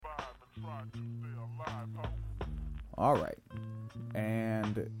All right.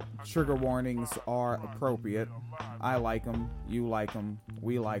 And trigger warnings are appropriate. I like them. You like them.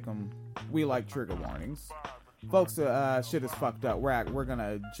 We like them. We like trigger warnings. Folks, shit is fucked up. We're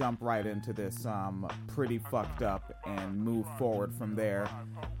gonna jump right into this pretty fucked up and move forward from there.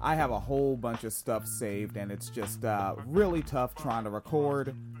 I have a whole bunch of stuff saved, and it's just really tough trying to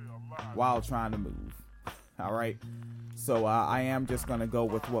record while trying to move. All right? So I am just going to go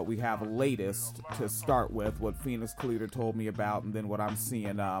with what we have latest to start with, what Phoenix Cleater told me about, and then what I'm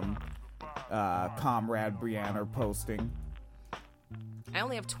seeing Comrade Brianna posting. I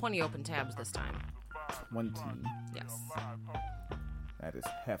only have 20 open tabs this time. 20? Yes. That is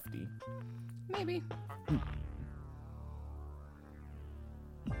hefty. Maybe.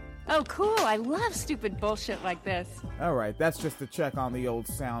 Oh, cool. I love stupid bullshit like this. All right, that's just a check on the old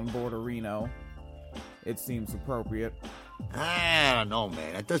soundboarderino. It seems appropriate. I don't know,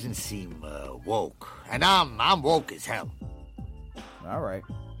 man. That doesn't seem woke. And I'm woke as hell. All right.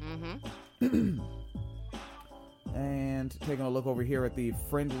 Mm-hmm. And taking a look over here at the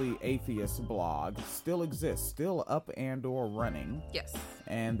Friendly Atheist blog. Still exists. Still up and or running. Yes.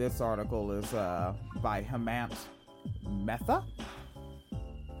 And this article is by Hemant Mehta?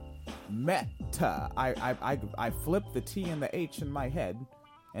 Meta. I flipped the T and the H in my head.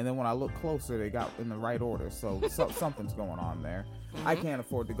 And then when I look closer, they got in the right order. So something's going on there. Mm-hmm. I can't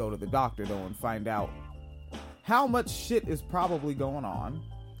afford to go to the doctor, though, and find out how much shit is probably going on.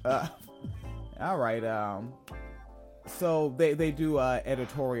 All right. So they do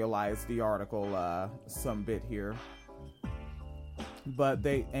editorialize the article some bit here. But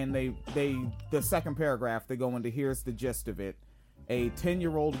the second paragraph, they go into, here's the gist of it. A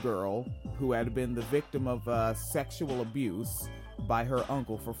 10-year-old girl who had been the victim of sexual abuse by her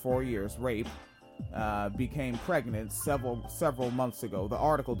uncle for 4 years, rape, became pregnant several months ago. The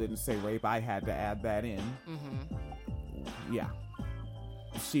article didn't say rape. I had to add that in. Mm-hmm. Yeah.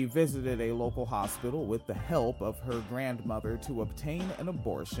 She visited a local hospital with the help of her grandmother to obtain an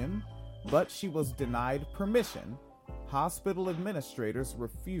abortion, but she was denied permission. Hospital administrators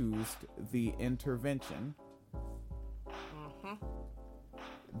refused the intervention.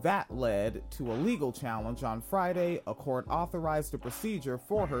 That led to a legal challenge on Friday. A court authorized a procedure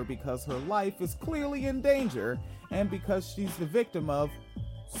for her because her life is clearly in danger and because she's the victim of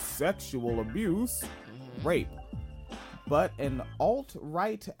sexual abuse, rape. But an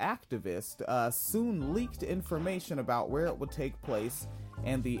alt-right activist soon leaked information about where it would take place,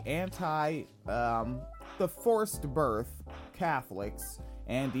 and the the forced birth Catholics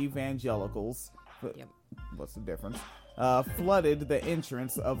and evangelicals, what's the difference? Flooded the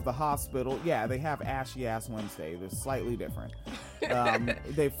entrance of the hospital. Yeah, they have Ashy Ass Wednesday. They're slightly different.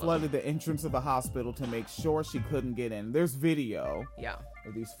 They flooded the entrance of the hospital to make sure she couldn't get in. There's video. Yeah.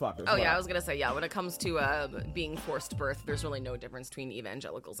 Of these fuckers. Oh, yeah, I was going to say, yeah, when it comes to being forced birth, there's really no difference between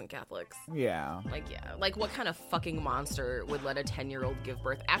evangelicals and Catholics. Yeah. Like, what kind of fucking monster would let a 10-year-old give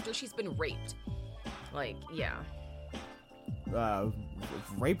birth after she's been raped? Like, yeah.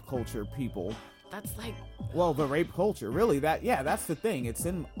 Rape culture people. That's like... Well, the rape culture, really, that's the thing. It's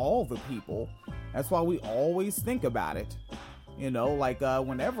in all the people. That's why we always think about it. You know, like,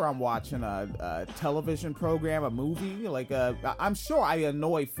 whenever I'm watching a television program, a movie, like, I'm sure I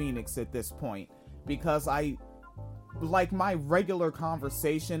annoy Phoenix at this point, because my regular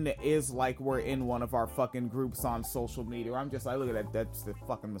conversation is like we're in one of our fucking groups on social media. I'm just like, look at that, that's the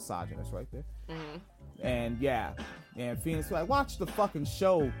fucking misogynist right there. Mm-hmm. And, yeah, and Phoenix was like, watch the fucking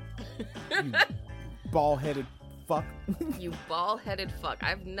show, you bald-headed fuck. You bald-headed fuck.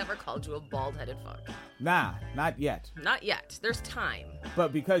 I've never called you a bald-headed fuck. Nah, not yet. Not yet. There's time.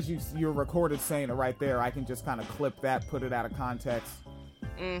 But because you're recorded saying it right there, I can just kind of clip that, put it out of context,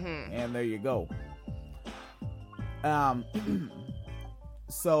 and there you go.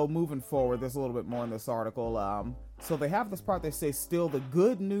 So moving forward, there's a little bit more in this article. So they have this part, they say, still the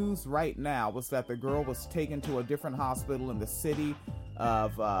good news right now was that the girl was taken to a different hospital in the city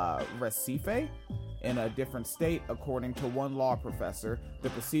of Recife in a different state. According to one law professor,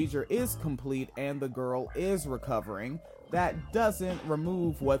 the procedure is complete and the girl is recovering. That doesn't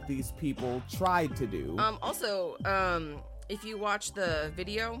remove what these people tried to do. Also, if you watch the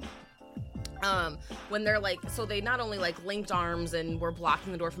video, when they're like, so they not only like linked arms and were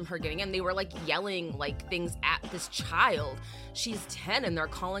blocking the door from her getting in, they were like yelling like things at this child. She's 10 and they're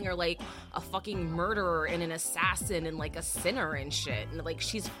calling her like a fucking murderer and an assassin and like a sinner and shit. And like,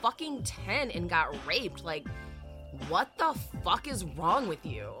 she's fucking 10 and got raped. Like, what the fuck is wrong with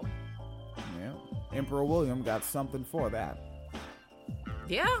you? Yeah, Emperor William got something for that.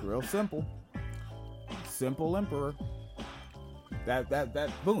 Yeah. It's real simple. Simple emperor.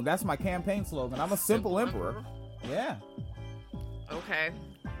 Boom, that's my campaign slogan. I'm a simple emperor. Yeah. Okay.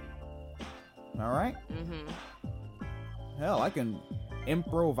 All right. Mm-hmm. Hell, I can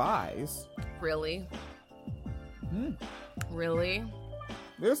improvise. Really? Hmm. Really?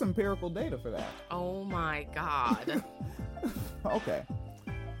 There's empirical data for that. Oh my God. Okay.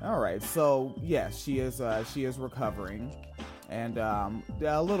 All right. So yes, she is recovering, and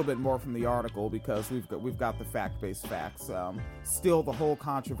a little bit more from the article because we've got the fact-based facts. Still, the whole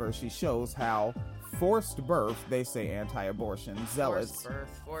controversy shows how forced birth, they say anti-abortion zealots.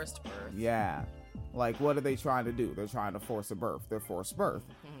 Forced birth. Yeah. Like, what are they trying to do? They're trying to force a birth. They're forced birth.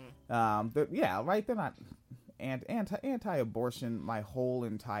 Mm-hmm. Yeah, right. They're not anti-abortion. My whole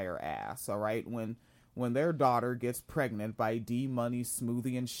entire ass. All right. When their daughter gets pregnant by D Money,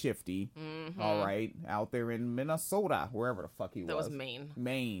 Smoothie, and Shifty, all right, out there in Minnesota, wherever the fuck he was. That was Maine.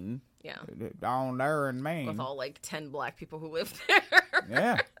 Maine. Yeah. Down there in Maine. With all, 10 black people who lived there.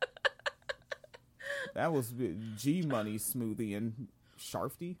 Yeah. That was G Money, Smoothie, and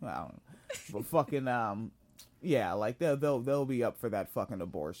Sharfty. I don't know. But fucking, yeah, they'll be up for that fucking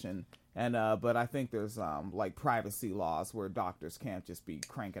abortion. And, but I think there's, privacy laws where doctors can't just be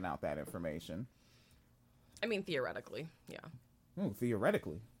cranking out that information. I mean, theoretically, yeah. Ooh,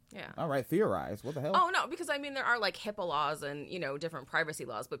 theoretically. Yeah. All right, theorize. What the hell? Oh, no, because, there are, HIPAA laws and, different privacy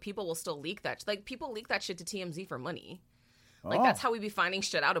laws, but people will still leak that. People leak that shit to TMZ for money. That's how we be finding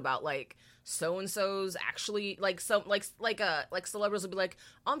shit out about, so-and-so's actually, celebrities will be like,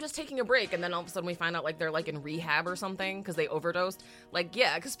 oh, I'm just taking a break, and then all of a sudden we find out, they're, in rehab or something because they overdosed.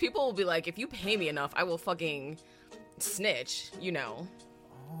 Yeah, because people will be like, if you pay me enough, I will fucking snitch,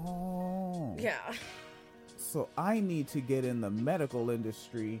 Oh. Yeah. So I need to get in the medical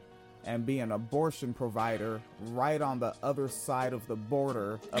industry and be an abortion provider right on the other side of the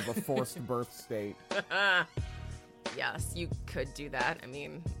border of a forced birth state. Yes, you could do that. I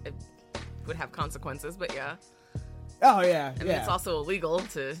mean, it would have consequences, but yeah. Oh, yeah, I mean, it's also illegal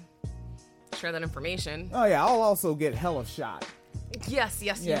to share that information. Oh, yeah, I'll also get hella shot. Yes,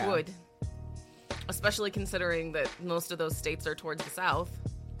 yeah. You would. Especially considering that most of those states are towards the south.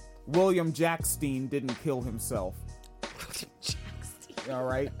 William Jackstein didn't kill himself. Jackstein. All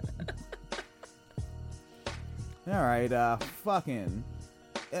right. All right. Fucking.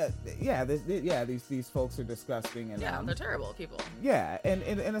 These folks are disgusting and yeah, they're terrible people. Yeah, and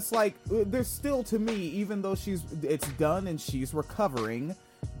it's like there's still, to me, even though it's done and she's recovering,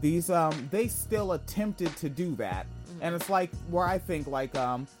 these they still attempted to do that, and it's like where I think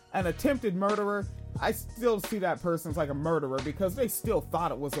an attempted murderer, I still see that person as like a murderer because they still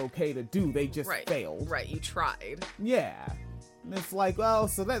thought it was okay to do. They just failed. Right, you tried. Yeah. And it's like, well,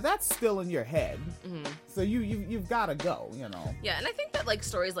 so that's still in your head. Mm-hmm. So you've got to go, Yeah, and I think that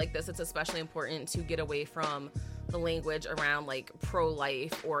stories like this, it's especially important to get away from the language around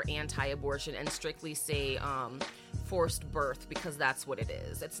pro-life or anti-abortion and strictly say forced birth, because that's what it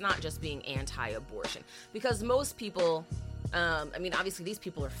is. It's not just being anti-abortion, because most people, obviously these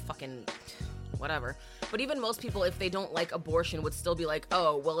people are fucking whatever. But even most people, if they don't like abortion, would still be like,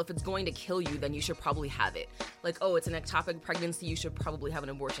 oh, well, if it's going to kill you, then you should probably have it. Oh, it's an ectopic pregnancy, you should probably have an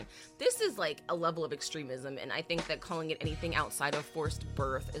abortion. This is a level of extremism, and I think that calling it anything outside of forced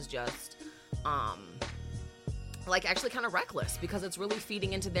birth is just, actually kind of reckless, because it's really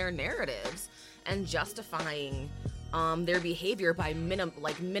feeding into their narratives and justifying their behavior by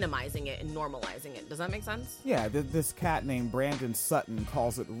minimizing it and normalizing it. Does that make sense? Yeah, this cat named Brandon Sutton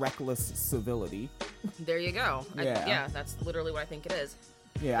calls it reckless civility. There you go. Yeah. That's literally what I think it is.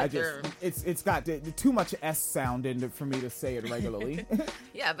 Yeah, it's got too much S sound in it for me to say it regularly.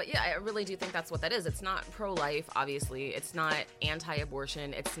 Yeah, but yeah, I really do think that's what that is. It's not pro-life, obviously. It's not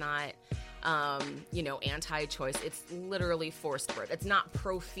anti-abortion. It's not, anti-choice. It's literally forced birth. It's not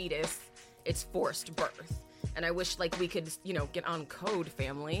pro-fetus. It's forced birth. And I wish we could, get on code,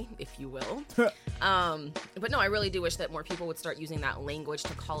 family, if you will. But no, I really do wish that more people would start using that language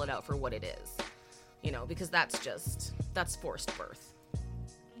to call it out for what it is. Because that's forced birth.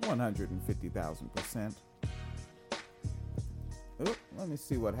 150,000%. Oh, let me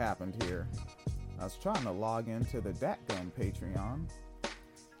see what happened here. I was trying to log into the Datgum Patreon.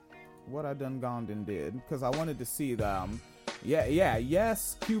 What I done gone and did, because I wanted to see the,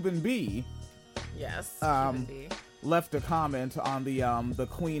 yes, Cuban B. Yes, Cuban B. Left a comment on the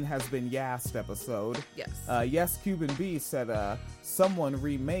Queen Has Been Yassed episode. Yes. Yes, Cuban B said someone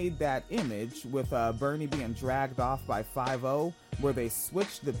remade that image with Bernie being dragged off by 5-0, where they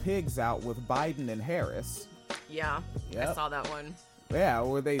switched the pigs out with Biden and Harris. Yeah, yep. I saw that one. Yeah,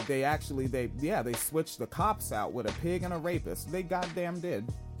 where they switched the cops out with a pig and a rapist. They goddamn did.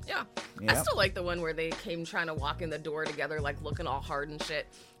 Yeah. Yep. I still like the one where they came trying to walk in the door together, like looking all hard and shit.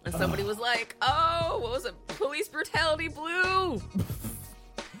 And somebody was like, oh, what was it? Police brutality blue.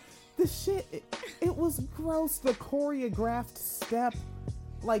 The shit, it was gross. The choreographed step.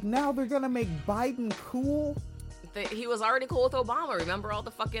 Like, now they're gonna make Biden cool? He was already cool with Obama. Remember all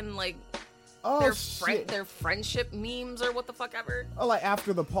the fucking, like, their friendship memes or what the fuck ever? Oh, like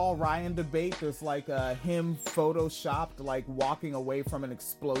after the Paul Ryan debate, there's like him photoshopped, like walking away from an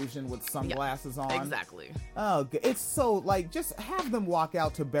explosion with sunglasses on. Exactly. Oh, it's so, like, just have them walk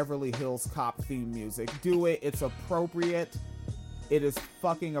out to Beverly Hills Cop theme music. Do it. It's appropriate. It is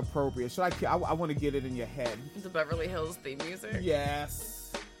fucking appropriate. I want to get it in your head. The Beverly Hills theme music?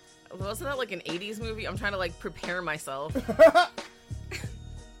 Yes. Wasn't that like an 80s movie? I'm trying to, like, prepare myself.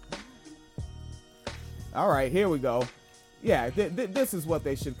 All right, here we go. Yeah, this is what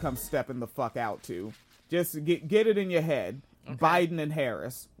they should come stepping the fuck out to. Just get it in your head. Okay. Biden and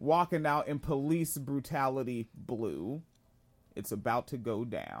Harris walking out in police brutality blue. It's about to go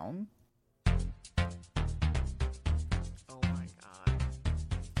down. Oh my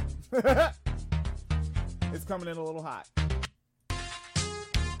god. It's coming in a little hot.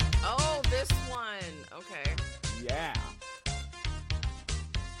 Oh, this one. Okay. Yeah.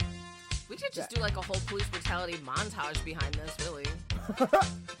 We should just do like a whole police brutality montage behind this, really.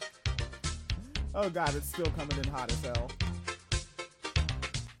 Oh god, it's still coming in hot as hell.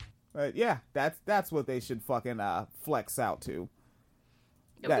 But yeah, that's what they should fucking flex out to.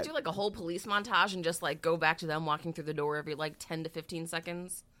 Yeah, we could do like a whole police montage and just like go back to them walking through the door every like 10 to 15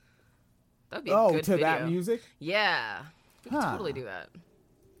 seconds. That'd be a good video. That music? Yeah. We could totally do that.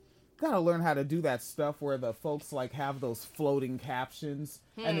 Gotta learn how to do that stuff where the folks like have those floating captions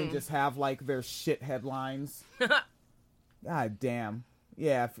and then just have like their shit headlines. God damn.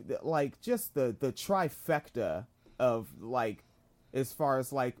 Yeah, like just the trifecta of like, as far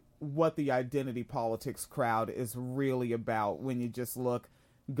as like what the identity politics crowd is really about when you just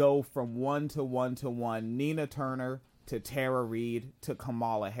go from one to one, Nina Turner to Tara Reid to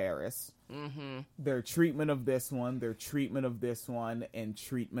Kamala Harris. Mm-hmm. Their treatment of this one, their treatment of this one, and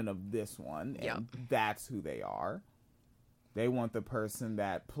treatment of this one. And that's who they are. They want the person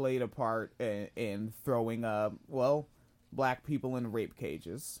that played a part in throwing, black people in rape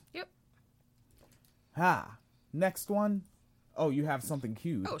cages. Yep. Next one. Oh, you have something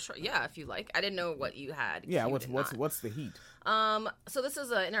queued. Oh, sure. Yeah, if you like. I didn't know what you had. Yeah, what's the heat? So this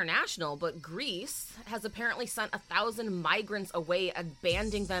is international, but Greece has apparently sent 1,000 migrants away,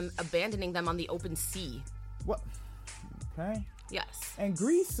 abandoning them on the open sea. What? Okay. Yes. And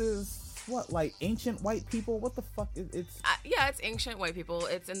Greece is what, like ancient white people? What the fuck? It's it's ancient white people.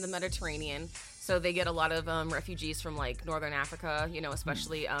 It's in the Mediterranean, so they get a lot of refugees from like northern Africa. You know,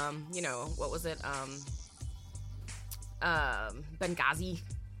 especially what was it? Benghazi,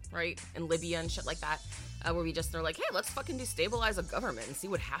 right, in Libya and shit like that, where they're like, hey, let's fucking destabilize a government and see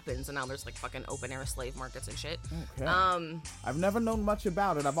what happens. And now there's like fucking open air slave markets and shit. Okay. I've never known much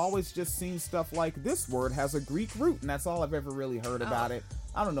about it. I've always just seen stuff like this word has a Greek root, and that's all I've ever really heard about it.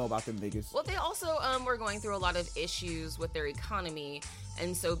 I don't know about them niggas. Well, they also were going through a lot of issues with their economy,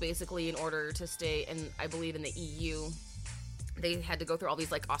 and so basically in order to stay I believe in the EU, they had to go through all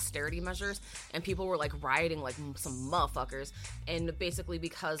these like austerity measures, and people were like rioting like some motherfuckers. And basically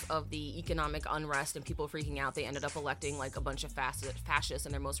because of the economic unrest and people freaking out, they ended up electing like a bunch of fascists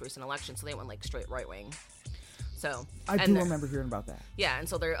in their most recent election. So they went like straight right wing. So I do remember hearing about that. Yeah, and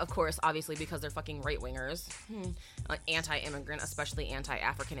so they're, of course, obviously because they're fucking right wingers, anti-immigrant, especially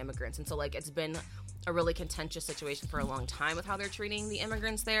anti-African immigrants. And so like it's been a really contentious situation for a long time with how they're treating the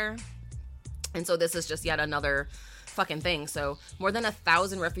immigrants there. And so this is just yet another fucking thing. So more than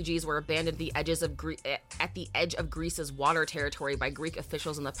 1,000 refugees were abandoned at the edge of Greece's water territory by Greek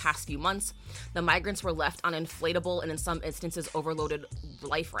officials in the past few months. The migrants were left on inflatable and in some instances overloaded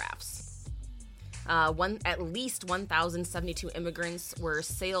life rafts. At least 1,072 immigrants were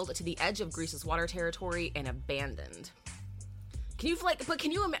sailed to the edge of Greece's water territory and abandoned. Can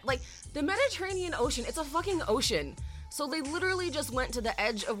you imagine, the Mediterranean Ocean, it's a fucking ocean. So they literally just went to the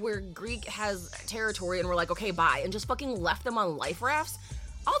edge of where Greek has territory and were like, okay, bye, and just fucking left them on life rafts.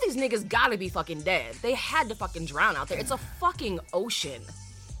 All these niggas gotta be fucking dead. They had to fucking drown out there. It's a fucking ocean.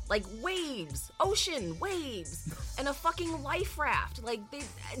 Like waves, ocean, waves, and a fucking life raft. Like,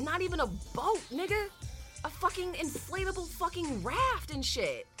 not even a boat, nigga. A fucking inflatable fucking raft and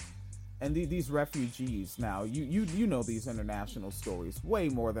shit. And these refugees now, you know these international stories way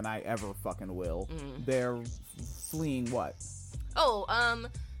more than I ever fucking will. Mm. They're fleeing what?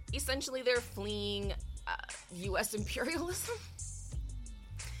 Essentially they're fleeing U.S. imperialism.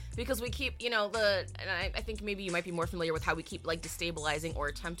 Because we keep, and I think maybe you might be more familiar with how we keep, like, destabilizing or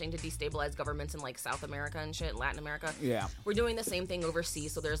attempting to destabilize governments in, like, South America and shit, Latin America. Yeah. We're doing the same thing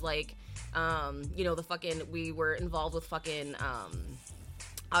overseas. So there's, like, we were involved with fucking,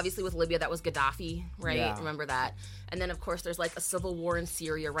 obviously with Libya, that was Gaddafi, right? Yeah. Remember that? And then, of course, there's, like, a civil war in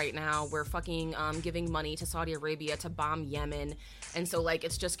Syria right now. We're fucking giving money to Saudi Arabia to bomb Yemen. And so, like,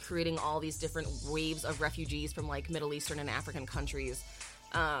 it's just creating all these different waves of refugees from, like, Middle Eastern and African countries.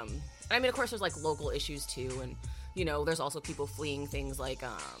 I mean, of course, there's, like, local issues, too, and, there's also people fleeing things like,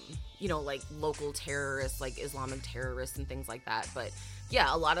 like, local terrorists, like, Islamic terrorists and things like that, but,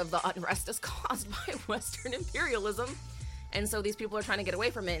 yeah, a lot of the unrest is caused by Western imperialism, and so these people are trying to get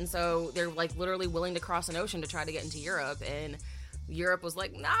away from it, and so they're, like, literally willing to cross an ocean to try to get into Europe, and Europe was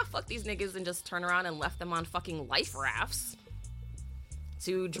like, nah, fuck these niggas, and just turned around and left them on fucking life rafts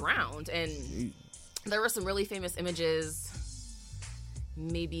to drown, and there were some really famous images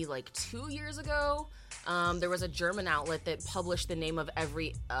maybe like 2 years ago. There was a German outlet that published the name of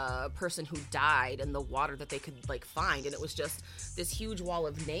every person who died in the water that they could like find, and it was just this huge wall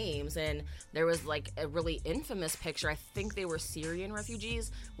of names. And there was like a really infamous picture, I think they were Syrian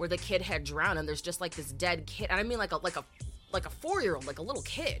refugees, where the kid had drowned, and there's just like this dead kid, and I mean like a 4-year-old, like a little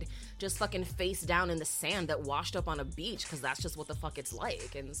kid, just fucking face down in the sand that washed up on a beach, because that's just what the fuck it's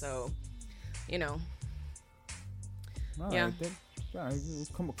like. And so, All yeah. right,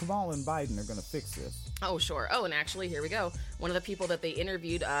 Kamala and Biden are going to fix this. Oh, sure. Oh, and actually, here we go. One of the people that they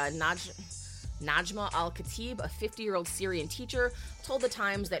interviewed, Najma Al-Khatib, a 50-year-old Syrian teacher, told The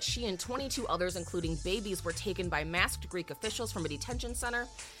Times that she and 22 others, including babies, were taken by masked Greek officials from a detention center.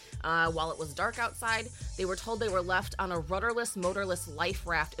 While it was dark outside, they were told they were left on a rudderless, motorless life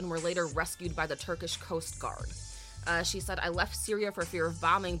raft and were later rescued by the Turkish Coast Guard. She said, I left Syria for fear of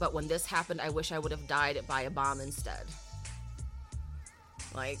bombing, but when this happened, I wish I would have died by a bomb instead.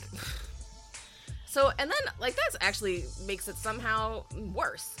 Like, so, and then, like, that's actually makes it somehow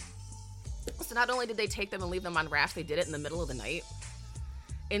worse. So not only did they take them and leave them on rafts, they did it in the middle of the night,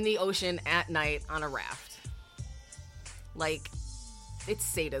 in the ocean at night on a raft. Like, it's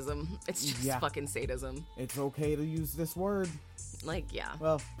sadism. It's just fucking sadism. It's okay to use this word. Like, yeah.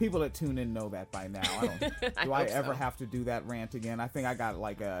 Well, people that tune in know that by now. Do I ever have to do that rant again? I think I got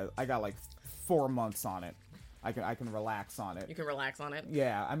like 4 months on it. I can relax on it. You can relax on it?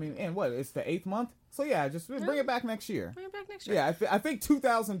 Yeah, I mean, and what, it's the 8th month? So yeah, just bring it back next year. Bring it back next year. Yeah, I think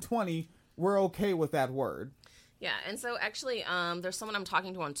 2020, we're okay with that word. Yeah, and so actually, there's someone I'm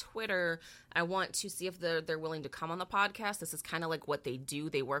talking to on Twitter. I want to see if they're willing to come on the podcast. This is kind of like what they do.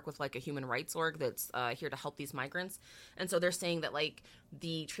 They work with like a human rights org that's here to help these migrants. And so they're saying that like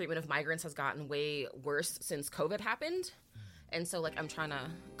the treatment of migrants has gotten way worse since COVID happened. And so, like, I'm trying to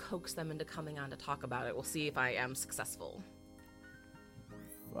coax them into coming on to talk about it. We'll see if I am successful.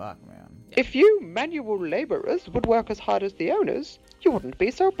 Fuck, man. Yeah. If you manual laborers would work as hard as the owners, you wouldn't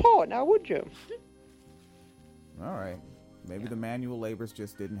be so poor now, would you? All right. Maybe the manual laborers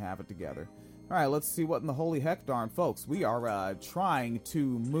just didn't have it together. All right, let's see what in the holy heck darn, folks. We are trying to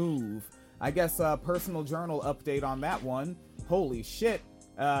move. I guess personal journal update on that one. Holy shit.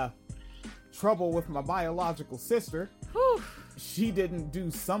 Trouble with my biological sister. Whew. She didn't do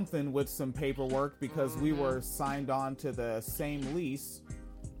something with some paperwork because we were signed on to the same lease,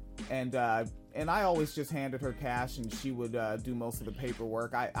 and I always just handed her cash and she would do most of the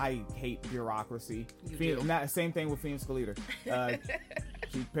paperwork. I hate bureaucracy. Same thing with Phoenix Leader.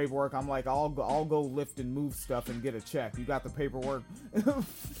 Paperwork. I'm like, I'll go lift and move stuff and get a check. You got the paperwork?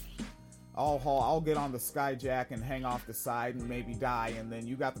 I'll get on the skyjack and hang off the side and maybe die, and then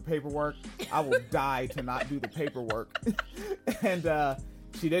you got the paperwork. I will die to not do the paperwork. And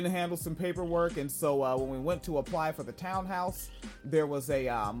she didn't handle some paperwork, and so when we went to apply for the townhouse, there was a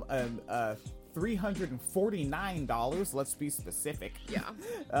 $349, let's be specific. Yeah.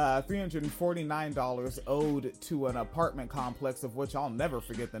 $349 owed to an apartment complex of which I'll never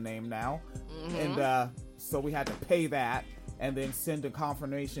forget the name now. Mm-hmm. And so we had to pay that and then send a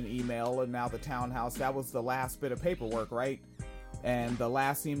confirmation email, and now the townhouse, that was the last bit of paperwork, right? And the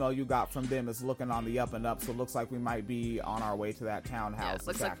last email you got from them is looking on the up and up, so it looks like we might be on our way to that townhouse.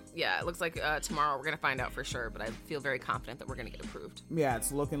 Yeah, it looks like tomorrow we're going to find out for sure, but I feel very confident that we're going to get approved. Yeah,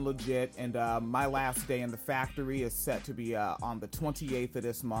 it's looking legit, and my last day in the factory is set to be on the 28th of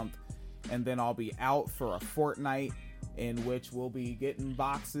this month, and then I'll be out for a fortnight. in which we'll be getting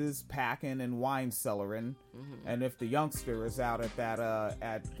boxes, packing, and wine cellaring. And if the youngster is out at that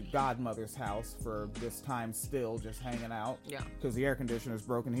at the godmother's house for this time still just hanging out, because the air conditioner's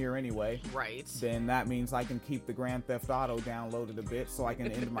broken here anyway, right, then that means I can keep the Grand Theft Auto downloaded a bit so I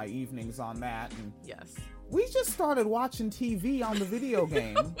can end my evenings on that. And yes, we just started watching TV on the video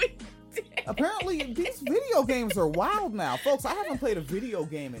game. we did. Apparently these video games are wild now, folks. I haven't played a video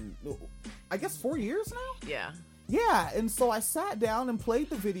game in I guess 4 years now. Yeah, and so I sat down and played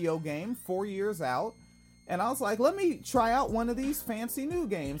the video game 4 years out, and I was like, let me try out one of these fancy new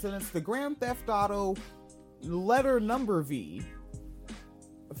games, and it's the Grand Theft Auto letter number V.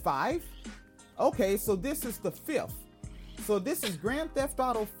 5? Okay, so this is the 5th. So this is Grand Theft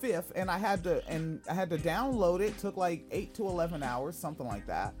Auto 5th, and I had to download it. Took like 8 to 11 hours, something like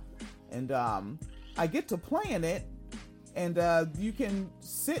that. And I get to playing it, and you can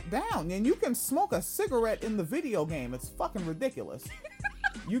sit down and you can smoke a cigarette in the video game. It's fucking ridiculous.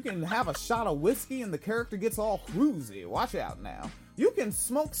 You can have a shot of whiskey and the character gets all woozy. Watch out now. You can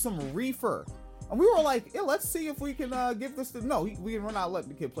smoke some reefer. And we were like, yeah, let's see if we can give this to... No, we're not letting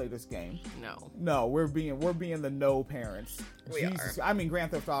the kid play this game. No, we're being the no parents. We are. I mean,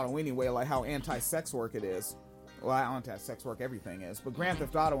 Grand Theft Auto anyway, like how anti-sex work it is. Well, anti-sex work everything is, but Grand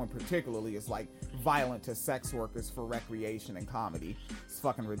Theft Auto in particularly is like violent to sex workers for recreation and comedy. It's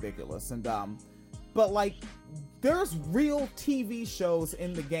fucking ridiculous. And but like, there's real TV shows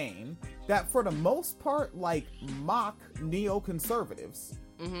in the game that for the most part like mock neoconservatives.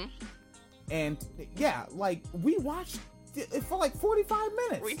 And yeah, like we watched it for like 45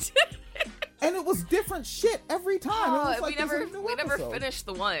 minutes. We did. And it was different shit every time. It was like we never finished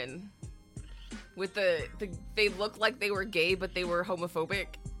the one with the they looked like they were gay but they were homophobic.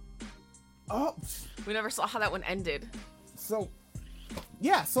 Oh, we never saw how that one ended. So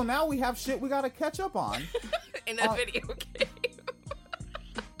yeah, so now we have shit we gotta catch up on in a video game.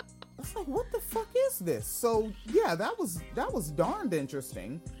 It's like, what the fuck is this? So yeah, that was darned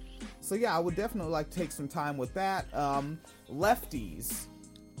interesting. So yeah, I would definitely like to take some time with that. Lefties,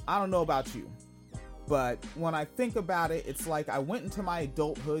 I don't know about you, but when I think about it, it's like I went into my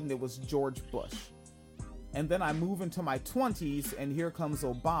adulthood and it was George Bush. And then I move into my 20s and here comes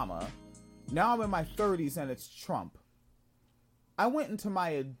Obama. Now I'm in my 30s and it's Trump. I went into my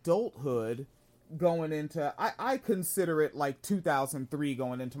adulthood going into, I consider it like 2003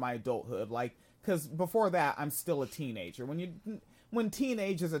 going into my adulthood. Like, because before that, I'm still a teenager. When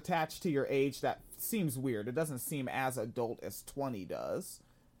teenage is attached to your age, that seems weird. It doesn't seem as adult as 20 does.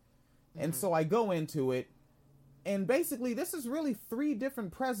 And so I go into it, and basically this is really 3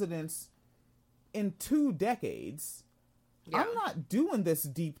 different presidents in 2 decades. Yeah. I'm not doing this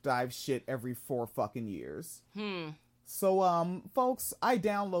deep dive shit every 4 fucking years. So, folks, I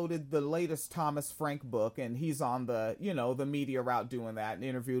downloaded the latest Thomas Frank book, and he's on the, the media route doing that, and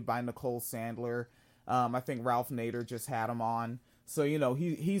interviewed by Nicole Sandler. I think Ralph Nader just had him on. So,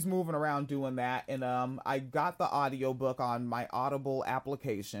 he's moving around doing that. And I got the audiobook on my Audible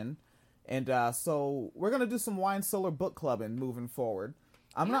application. And so we're going to do some wine cellar book clubbing moving forward.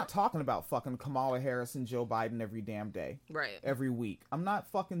 I'm not talking about fucking Kamala Harris and Joe Biden every damn day. Right. Every week. I'm not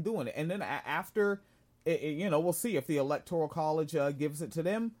fucking doing it. And then after, we'll see if the Electoral College gives it to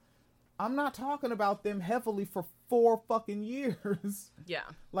them. I'm not talking about them heavily for 4 fucking years. Yeah.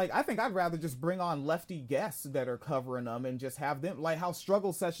 Like, I think I'd rather just bring on lefty guests that are covering them and just have them, like how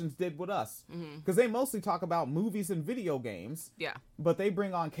Struggle Sessions did with us. Because they mostly talk about movies and video games. Yeah. But they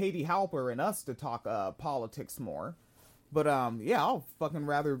bring on Katie Halper and us to talk politics more. But, yeah, I'll fucking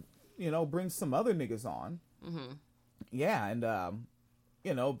rather, bring some other niggas on. Yeah,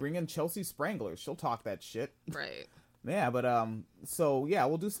 and, bring in Chelsea Sprangler. She'll talk that shit. Right. Yeah, but, so, yeah,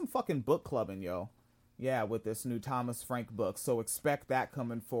 we'll do some fucking book clubbing, yo. Yeah, with this new Thomas Frank book. So expect that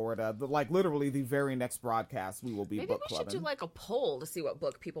coming forward. Like, literally the very next broadcast, we will be book clubbing. Maybe we should do, like, a poll to see what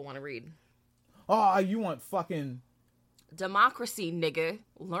book people want to read. Oh, you want fucking... Democracy, nigga.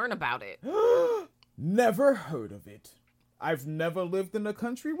 Learn about it. Never heard of it. I've never lived in a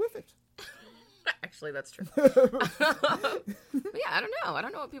country with it. Actually, that's true. But yeah, I don't know. I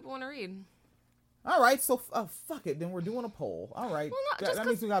don't know what people want to read. All right, so fuck it. Then we're doing a poll. All right. Well, that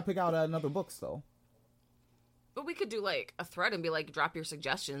means we gotta pick out another books, though. But we could do, like, a thread and be like, drop your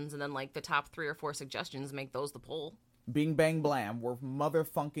suggestions, and then, like, the top 3 or 4 suggestions, make those the poll. Bing, bang, blam. We're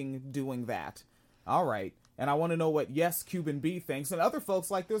motherfucking doing that. All right. And I want to know what Yes Cuban B thinks. And other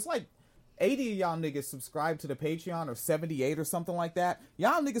folks, like, there's, like, 80 of y'all niggas subscribe to the Patreon, or 78 or something like that.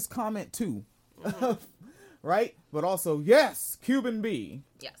 Y'all niggas comment, too. Right? But also, yes, Cuban B.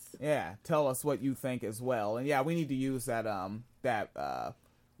 Yes. Yeah, tell us what you think as well. And yeah, we need to use that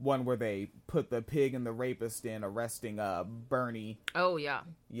one where they put the pig and the rapist in, arresting Bernie. Oh, yeah.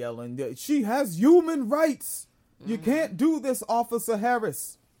 Yelling, she has human rights. You can't do this, Officer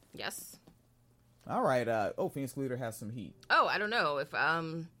Harris. Yes. All right. Phoenix Leader has some heat. Oh, I don't know if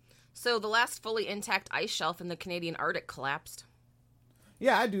so the last fully intact ice shelf in the Canadian Arctic collapsed.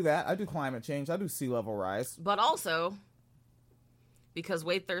 Yeah, I do that. I do climate change. I do sea level rise. But also, because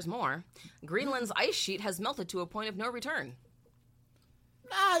wait, there's more. Greenland's ice sheet has melted to a point of no return.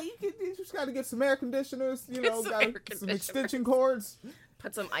 Nah, you just got to get some air conditioners. You know, some extension cords.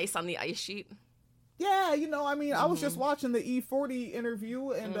 Put some ice on the ice sheet. Yeah, you know, I mean, I was just watching the E40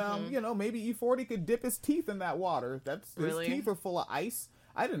 interview, and you know, maybe E40 could dip his teeth in that water. His teeth are full of ice.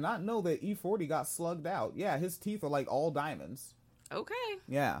 I did not know that E40 got slugged out. Yeah, his teeth are like all diamonds. Okay.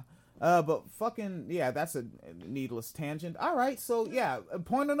 Yeah. But fucking, yeah, that's a needless tangent. All right, so yeah,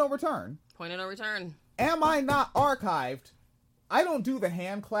 point of no return. Point of no return. Am I not archived? I don't do the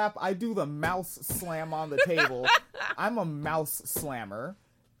hand clap. I do the mouse slam on the table. I'm a mouse slammer.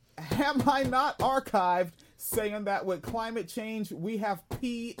 Am I not archived saying that with climate change, we have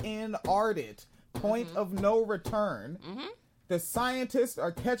P-N-arded? Point of no return. The scientists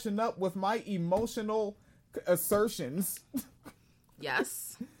are catching up with my emotional assertions.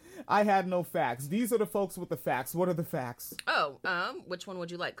 Yes. I had no facts. These are the folks with the facts. What are the facts? Oh, which one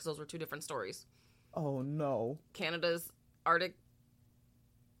would you like? Because those were two different stories. Oh, no. Canada's Arctic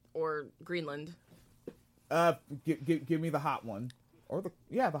or Greenland? Give me the hot one. Or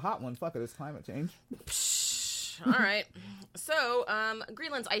the hot one. Fuck it, it's climate change. All right. So,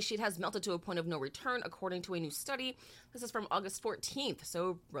 Greenland's ice sheet has melted to a point of no return, according to a new study. This is from August 14th,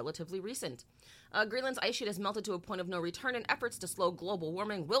 so relatively recent. Greenland's ice sheet has melted to a point of no return, and efforts to slow global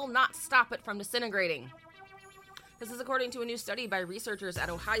warming will not stop it from disintegrating. This is according to a new study by researchers at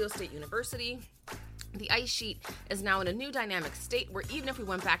Ohio State University. The ice sheet is now in a new dynamic state where even if we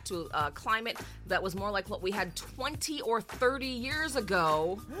went back to a climate that was more like what we had 20 or 30 years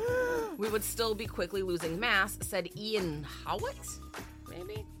ago, we would still be quickly losing mass, said Ian Howitt,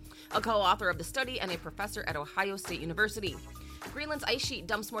 maybe? A co-author of the study and a professor at Ohio State University. Greenland's ice sheet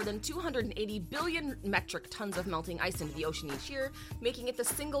dumps more than 280 billion metric tons of melting ice into the ocean each year, making it the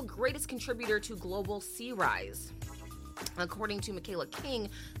single greatest contributor to global sea rise. According to Michaela King,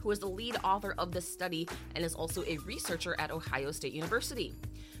 who is the lead author of this study and is also a researcher at Ohio State University.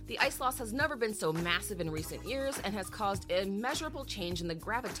 The ice loss has never been so massive in recent years and has caused immeasurable change in the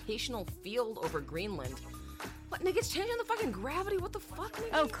gravitational field over Greenland. What, nigga, it's changing the fucking gravity? What the fuck, nigga?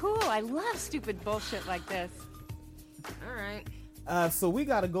 Oh, cool. I love stupid bullshit like this. All right. So we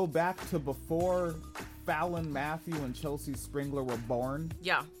got to go back to before Fallon Matthew and Chelsea Springler were born.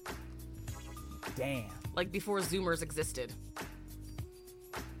 Yeah. Damn. Like before Zoomers existed.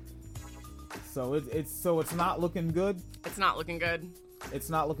 So it's not looking good. It's not looking good. It's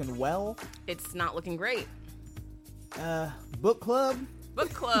not looking well. It's not looking great. Book club.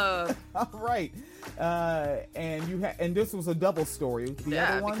 Book club. All right. And this was a double story. The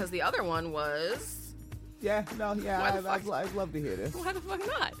other one, because the other one was. Yeah. No. Yeah. I'd love to hear this. Why the fuck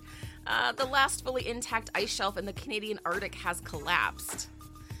not? The last fully intact ice shelf in the Canadian Arctic has collapsed,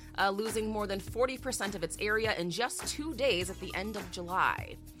 losing more than 40% of its area in just 2 days at the end of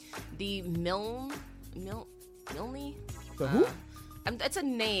July. The Milne? The who? It's a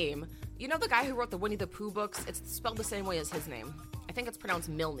name. You know the guy who wrote the Winnie the Pooh books? It's spelled the same way as his name. I think it's pronounced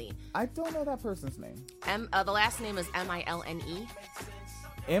Milne. I don't know that person's name. The last name is M-I-L-N-E.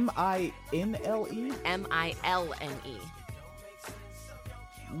 M-I-N-L-E? M-I-L-N-E.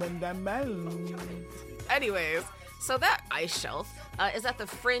 Anyways, so that ice shelf is at the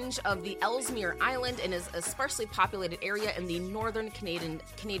fringe of the Ellesmere Island and is a sparsely populated area in the northern Canadian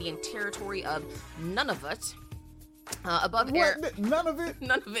territory of Nunavut. Above air. None of it?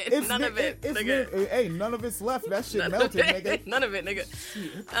 None of it. None of it. Hey, none of it's left. That shit melted, nigga. None of it, nigga.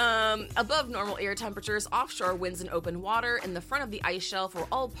 Above normal air temperatures, offshore winds and open water in the front of the ice shelf were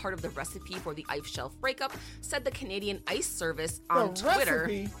all part of the recipe for the ice shelf breakup, said the Canadian Ice Service on Twitter.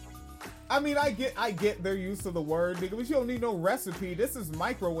 Recipe? I mean, I get their use of the word, nigga, but you don't need no recipe. This is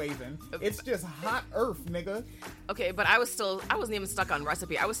microwaving. It's just hot earth, nigga. Okay, but I wasn't even stuck on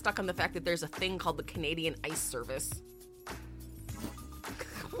recipe. I was stuck on the fact that there's a thing called the Canadian Ice Service.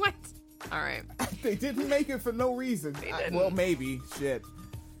 What? All right. They didn't make it for no reason. They didn't. Well, maybe. Shit.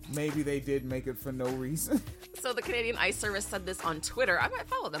 Maybe they did make it for no reason. So the Canadian Ice Service said this on Twitter. I might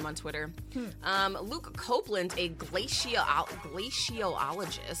follow them on Twitter. Luke Copeland, a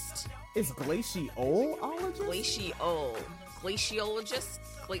glaciologist. Is glaciologist? Glaciologist?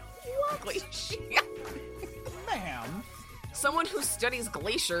 Ma'am. Someone who studies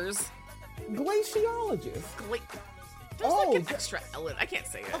glaciers. Glaciologist. There's like an extra L in. I can't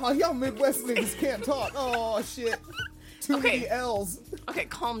say it. Oh, y'all Midwest niggas can't talk. Oh, shit. Too many L's. Okay,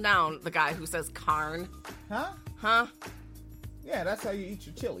 calm down, the guy who says carn. Huh? Huh? Yeah, that's how you eat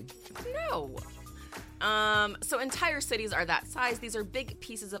your chili. No. So entire cities are that size. These are big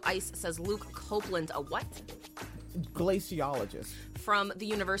pieces of ice, says Luke Copeland, a what? Glaciologist. From the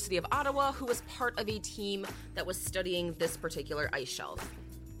University of Ottawa, who was part of a team that was studying this particular ice shelf.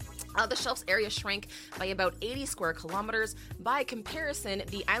 The shelf's area shrank by about 80 square kilometers. By comparison,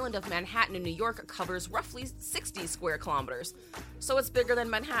 the island of Manhattan in New York covers roughly 60 square kilometers. So it's bigger than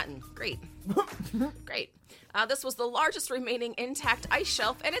Manhattan. Great. Great. This was the largest remaining intact ice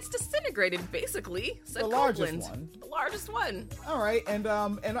shelf, and it's disintegrated, basically, said Copeland. Largest one. The largest one. All right, and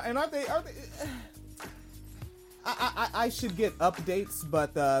are they I should get updates,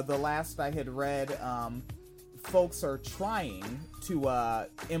 but the last I had read, folks are trying to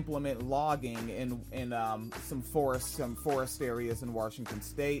implement logging in some forest areas in Washington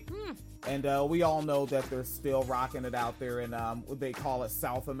State. And we all know that they're still rocking it out there in what they call it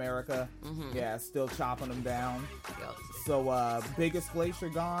South America. Yeah, still chopping them down. Yep. So biggest glacier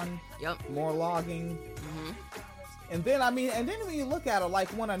gone. Yep. More logging. And then, when you look at it, like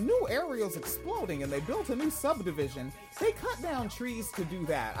when a new area is exploding and they built a new subdivision, they cut down trees to do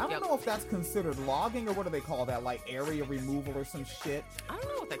that. I don't know if that's considered logging or what do they call that, like area removal or some shit. I don't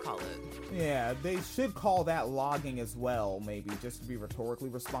know what they call it. Yeah, they should call that logging as well, maybe, just to be rhetorically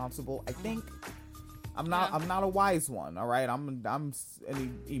responsible. I think I'm not a wise one, all right? I'm an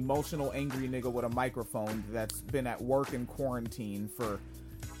emotional, angry nigga with a microphone that's been at work in quarantine for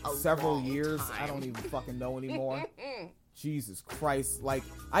several years. Time. I don't even fucking know anymore. Jesus Christ. Like,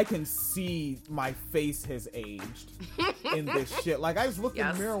 I can see my face has aged in this shit. Like, I just looked in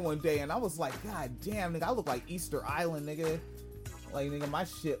the mirror one day and I was like, God damn, nigga, I look like Easter Island, nigga. Like, nigga, my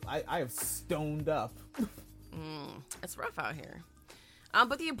shit, I have stoned up. It's rough out here.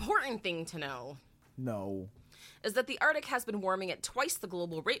 But the important thing to know is that the Arctic has been warming at twice the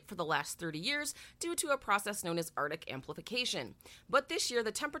global rate for the last 30 years due to a process known as Arctic amplification. But this year,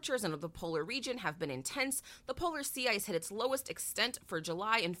 the temperatures in the polar region have been intense. The polar sea ice hit its lowest extent for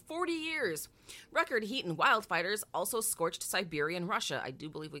July in 40 years. Record heat and wildfires also scorched Siberia and Russia. I do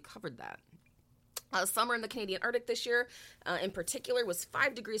believe we covered that. Summer in the Canadian Arctic this year, in particular, was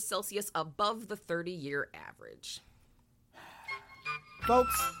 5 degrees Celsius above the 30-year average.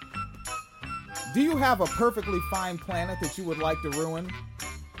 Folks, do you have a perfectly fine planet that you would like to ruin?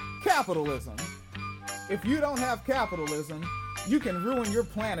 Capitalism. If you don't have capitalism, you can ruin your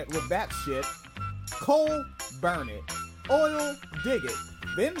planet with that shit. Coal, burn it. Oil, dig it.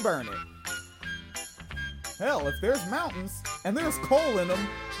 Then burn it. Hell, if there's mountains and there's coal in them,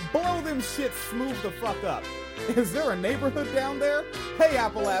 blow them shit smooth the fuck up. Is there a neighborhood down there? Hey,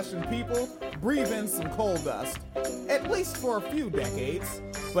 Appalachian people, breathe in some coal dust. At least for a few decades.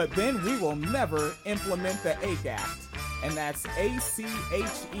 But then we will never implement the ACE Act. And that's ACHE,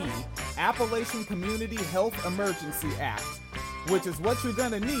 Appalachian Community Health Emergency Act. Which is what you're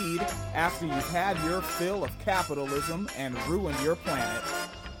gonna need after you've had your fill of capitalism and ruined your planet.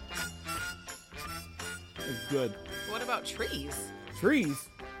 It's good. What about trees? Trees?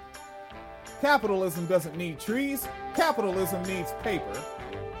 Capitalism doesn't need trees. Capitalism needs paper.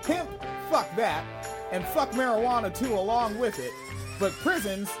 Hemp, fuck that. And fuck marijuana too along with it. But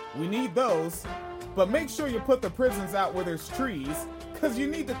prisons, we need those. But make sure you put the prisons out where there's trees, because you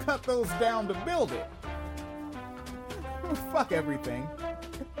need to cut those down to build it. Fuck everything.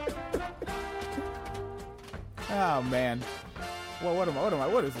 Oh, man. Well, what am I?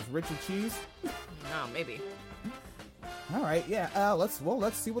 What is this, Richard Cheese? No, maybe. All right, yeah. Let's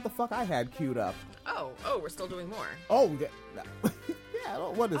see what the fuck I had queued up. Oh, we're still doing more. Oh, yeah. Yeah,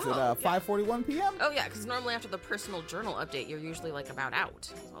 what is it? 5:41 p.m. Oh yeah, because normally after the personal journal update, you're usually like about out.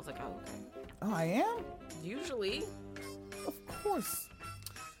 So I was like, oh okay. Oh, I am. Usually. Of course.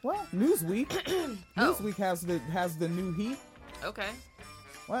 Well, Newsweek. Newsweek has the new heat. Okay.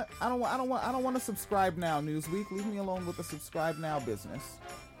 What? I don't want to subscribe now, Newsweek. Leave me alone with the subscribe now business.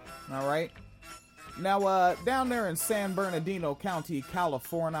 All right. Now, down there in San Bernardino County,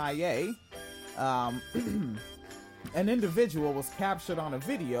 California, an individual was captured on a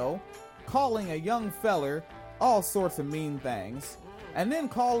video calling a young feller all sorts of mean things, and then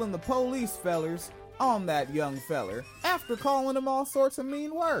calling the police fellers on that young feller after calling him all sorts of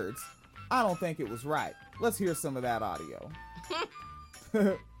mean words. I don't think it was right. Let's hear some of that audio.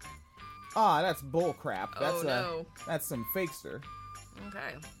 That's bullcrap. That's no. That's some fakester.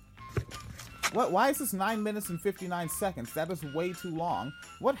 Okay. What? Why is this 9 minutes and 59 seconds? That is way too long.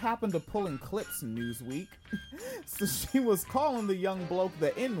 What happened to pulling clips, Newsweek? So she was calling the young bloke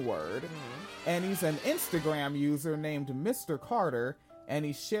the N-word, and he's an Instagram user named Mr. Carter, and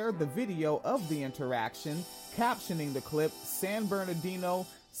he shared the video of the interaction, captioning the clip, San Bernardino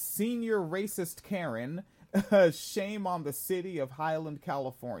Senior Racist Karen, shame on the city of Highland,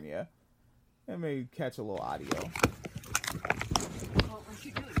 California. Let me catch a little audio. What was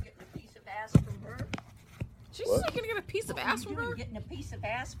she doing? Getting a piece of ass from her? She's just like gonna get a piece of ass from her? Getting a piece of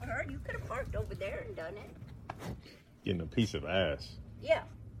ass for her? You could have parked over there and done it. Getting a piece of ass. Yeah.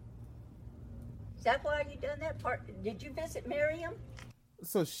 Is that why you done that part? Did you visit Miriam?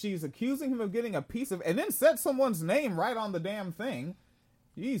 So she's accusing him of getting a piece of, and then said someone's name right on the damn thing.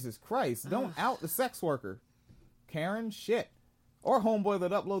 Jesus Christ, don't out the sex worker. Karen, shit. Or homeboy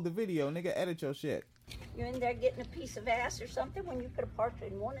that upload the video, nigga, edit your shit. You're in there getting a piece of ass or something when you could have parked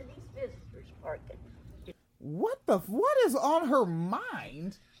in one of these visitors parking. What is on her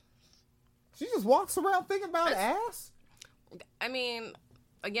mind? She just walks around thinking about ass? I mean,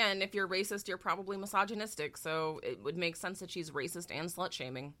 again, if you're racist, you're probably misogynistic, so it would make sense that she's racist and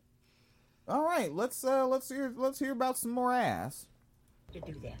slut-shaming. All right, let's hear about some more ass. To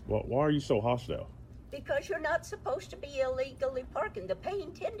do that. Well, why are you so hostile? Because you're not supposed to be illegally parking. The paying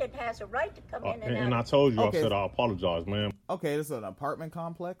attendant has a right to come in and out. And I told you, Okay. I said I apologize, man. Okay, this is an apartment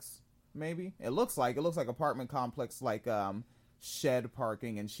complex, maybe? It looks like apartment complex, like shed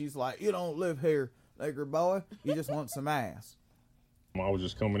parking, and she's like, you don't live here, nigger boy. You just want some ass. I was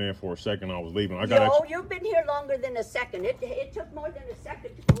just coming in for a second. I was leaving. You've been here longer than a second. It took more than a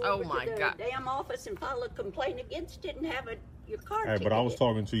second to go over to the damn office and file a complaint against it and have your car ticketed. But I was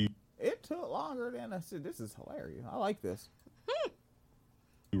talking to you. It took longer than I said. This is hilarious. I like this.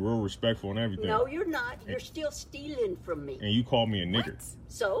 You're real respectful and everything. No, you're not. You're still stealing from me. And you called me a nigger.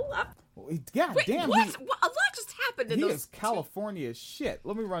 So, God damn. What? A lot just happened in He those is California as shit.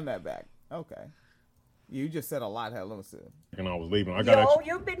 Let me run that back. Okay. You just said a lot. Let me see. And I was leaving.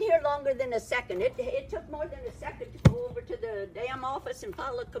 You've been here longer than a second. It took more than a second to go over to the damn office and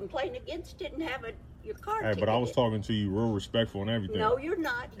file a complaint against it and have your car ticketed. But I was talking to you real respectful and everything. No, you're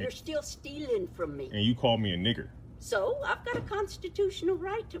not. You're still stealing from me. And you called me a nigger. So, I've got a constitutional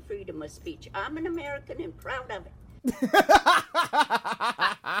right to freedom of speech. I'm an American and proud of it.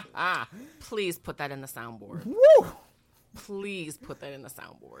 Please put that in the soundboard. Woo! Please put that in the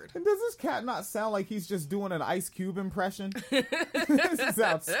soundboard. And does this cat not sound like he's just doing an Ice Cube impression? This is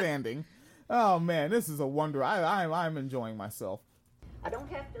outstanding. Oh man, this is a wonder. I'm enjoying myself. I don't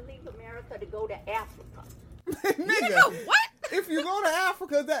have to leave America to go to Africa. Nigga, what? If you go to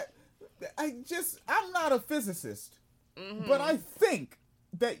Africa, I'm not a physicist, but I think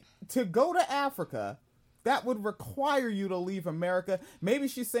that to go to Africa, that would require you to leave America. Maybe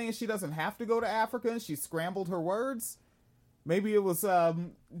she's saying she doesn't have to go to Africa and she scrambled her words. Maybe it was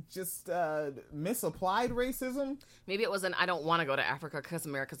just misapplied racism. Maybe it was I don't want to go to Africa because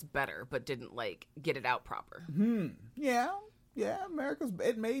America's better, but didn't get it out proper. Yeah,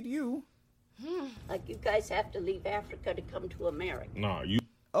 it made you. Like you guys have to leave Africa to come to America. Nah, you.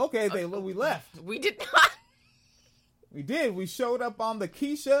 Okay, we left. We did not. We did. We showed up on the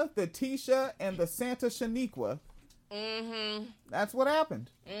Keisha, the Tisha, and the Santa Shaniqua. That's what happened.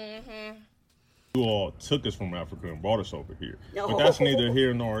 You all took us from Africa and brought us over here. No. But that's neither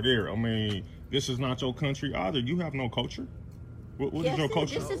here nor there. I mean, this is not your country either. You have no culture. What is your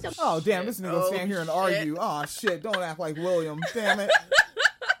culture? Oh, damn, this nigga stand here and argue. Oh, shit, don't act like William. Damn it.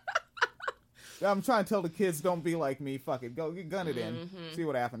 I'm trying to tell the kids, don't be like me. Fuck it. Go, gun it in. See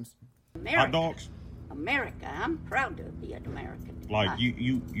what happens. America. Hot dogs? America. I'm proud to be an American. Like,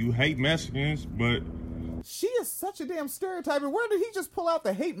 you hate Mexicans, but... She is such a damn stereotype. And where did he just pull out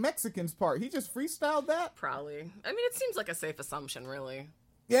the hate Mexicans part? He just freestyled that? Probably. I mean, it seems like a safe assumption, really.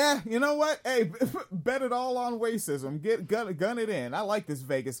 Yeah, you know what? Hey, bet it all on racism. Gun it in. I like this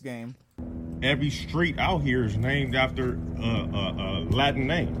Vegas game. Every street out here is named after a Latin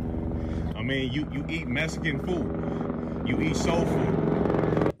name. I mean, you eat Mexican food. You eat soul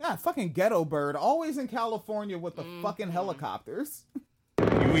food. Yeah, fucking ghetto bird. Always in California with the fucking helicopters.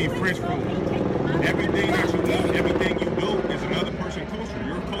 You eat French food. Everything that you eat, everything you do is another person's culture.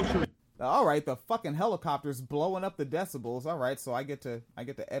 Your culture. All right, the fucking helicopter's blowing up the decibels. All right, so I get to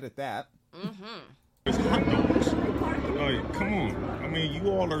edit that. It's hot dogs. Like, come on. I mean, you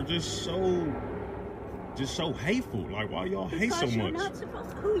all are just so hateful. Like, why y'all hate so much? You're not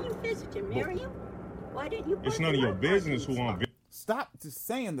supposed to. Who are you visiting, Miriam? Why didn't you? It's none of your business who I'm visiting. Stop just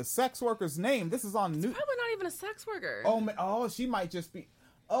saying the sex worker's name. This is on new. Probably not even a sex worker. Oh, she might just be.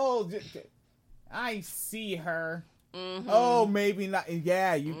 Oh, I see her. Mm-hmm. Oh, maybe not.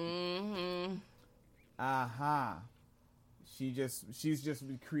 Yeah, you. Mm-hmm. She's just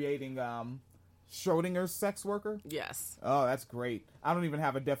creating Schrodinger's sex worker. Yes. Oh, that's great. I don't even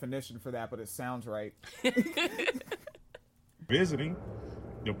have a definition for that, but it sounds right. Visiting.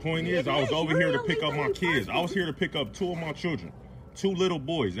 The point is, I was over here to pick up my kids. I was here to pick up 2 of my children, 2 little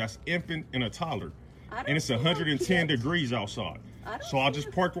boys. That's infant and a toddler, and it's 110 degrees outside. So I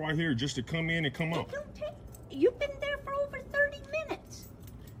just parked right here just to come in and come out. You've been there for over 30 minutes.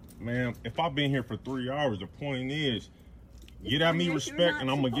 Ma'am, if I've been here for 3 hours, the point is, get at me respect,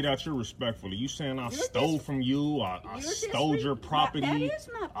 and I'm gonna get at you respectfully. You saying I stole from you? I stole your property. That is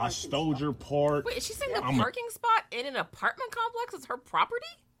my I stole your park. Wait, is she saying the parking spot in an apartment complex is her property?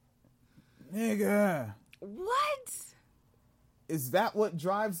 Nigga. What? Is that what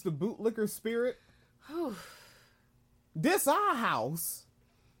drives the bootlicker spirit? This our house.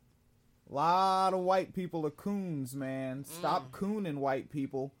 Lot of white people are coons, man. Stop cooning, white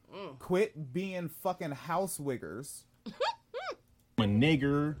people. Quit being fucking house wiggers. I'm a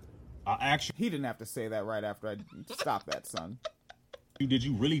nigger. He didn't have to say that right after I stopped that, son. Did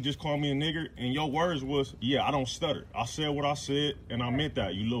you really just call me a nigger? And your words was, yeah, I don't stutter. I said what I said, and I meant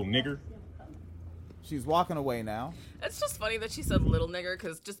that, you little nigger. She's walking away now. It's just funny that she said little nigger,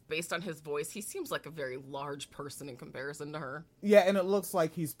 because just based on his voice, he seems like a very large person in comparison to her. Yeah, and it looks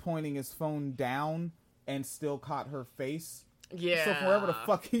like he's pointing his phone down and still caught her face. Yeah. So wherever the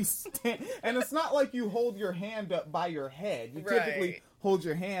fuck he's standing. And it's not like you hold your hand up by your head. You typically hold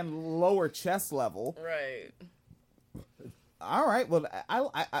your hand lower chest level. Right. All right. Well,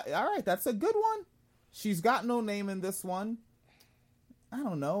 all right. That's a good one. She's got no name in this one. I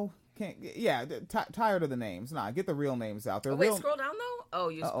don't know. Tired of the names. Nah, get the real names out there. Wait, scroll down though? Oh,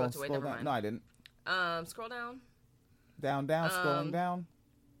 you scrolled away. Never mind. No, I didn't. Scroll down. Down, scrolling down.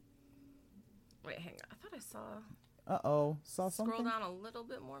 Wait, hang on. I thought I saw... Saw something? Scroll down a little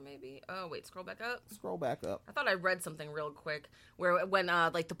bit more, maybe. Oh, wait, scroll back up. Scroll back up. I thought I read something real quick where when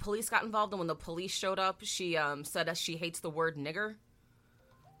like the police got involved and when the police showed up, she said that she hates the word nigger.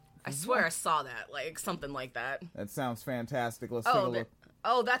 I swear I saw that, like something like that. That sounds fantastic. Let's take a look.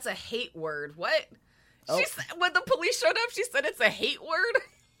 Oh, that's a hate word. What? She said, when the police showed up, she said it's a hate word.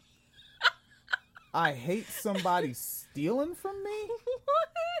 I hate somebody stealing from me?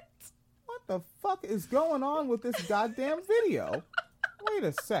 What the fuck is going on with this goddamn video? Wait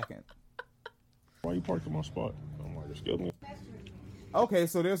a second. Why you parked in my spot? I'm like, excuse me. Okay,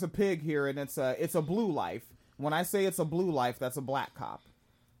 so there's a pig here, and it's a blue life. When I say it's a blue life, that's a black cop.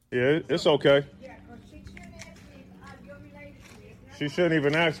 Yeah, it's okay. She shouldn't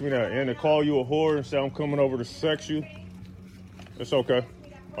even ask me that. And to call you a whore and say I'm coming over to sex you, it's okay.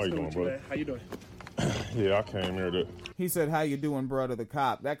 How you doing, brother? How you doing? Yeah, I came here to... He said, how you doing, bro, to the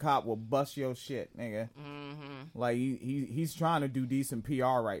cop. That cop will bust your shit, nigga. Mm-hmm. Like, he's trying to do decent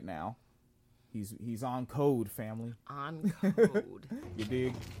PR right now. He's on code, family. On code. You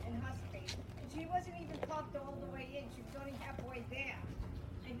dig? And husky. She wasn't even parked all the way in. She was only halfway there.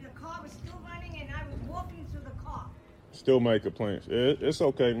 And the car was still running, and I was walking through the car. Still make complaints. It's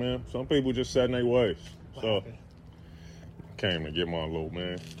okay, man. Some people just set in their ways. So, came to get my load,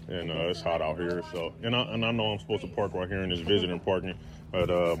 man. And it's hot out here, so. And I know I'm supposed to park right here in this visiting parking, but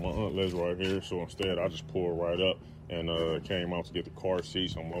my aunt lives right here, so instead I just pulled right up and came out to get the car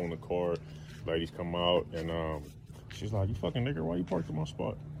seats. I'm on the car. Ladies come out, and she's like, you fucking nigger, why you parked in my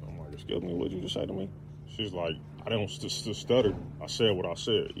spot? I'm like, excuse me, what'd you just say to me? She's like, I don't stutter. I said what I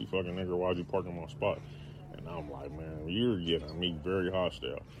said. You fucking nigger, why'd you park in my spot? And I'm like, man, you're getting me very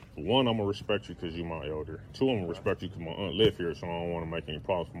hostile. For one, I'm going to respect you because you're my elder. Two, I'm going to respect you because my aunt live here, so I don't want to make any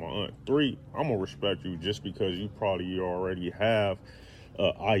problems for my aunt. Three, I'm going to respect you just because you probably already have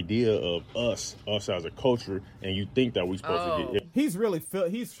an idea of us as a culture, and you think that we supposed to get... He's really...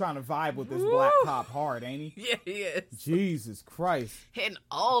 he's trying to vibe with this black cop hard, ain't he? Yeah, he is. Jesus Christ. Hitting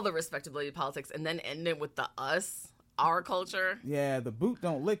all the respectability politics and then ending with the us, our culture. Yeah, the boot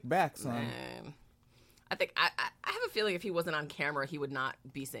don't lick back, son. Man. I think I have a feeling if he wasn't on camera, he would not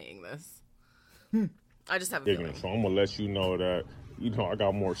be saying this. I just have a feeling. So I'm gonna let you know that I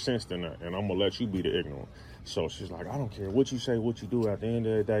got more sense than that, and I'm gonna let you be the ignorant. So she's like, I don't care what you say, what you do. At the end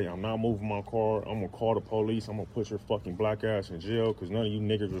of the day, I'm not moving my car. I'm gonna call the police. I'm gonna put your fucking black ass in jail because none of you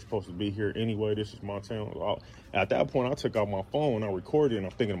niggas were supposed to be here anyway. This is my town. At that point, I took out my phone and I recorded, and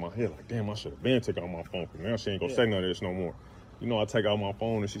I'm thinking in my head like, damn, I should have been took out my phone because now she ain't gonna say none of this no more. I take out my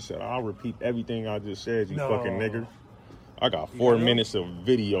phone and she said, I'll repeat everything I just said, you fucking nigger. I got 4 minutes of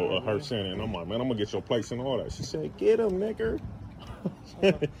video of her saying it, and I'm like, man, I'm gonna get your place and all that. She said, get him, nigger.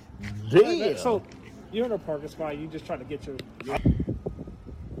 Damn. So, you're in a parking spot, you just trying to get your...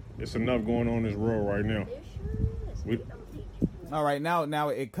 It's enough going on in this road right now. All right, now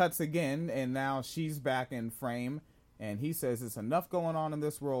it cuts again, and now she's back in frame, and he says it's enough going on in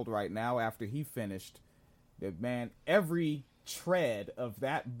this world right now after he finished. That man, every tread of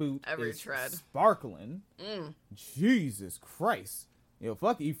that boot is sparkling. Jesus Christ. Yo,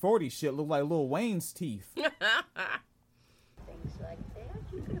 fuck E40 shit look like Lil Wayne's teeth. Things like that.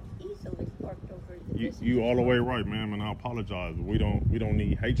 You could have easily parked over You all the way right, ma'am, and I apologize. But we don't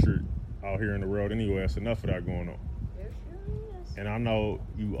need hatred out here in the world anyway. That's enough of that going on. There sure is. And I know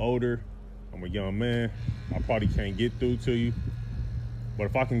you older. I'm a young man. I probably can't get through to you. But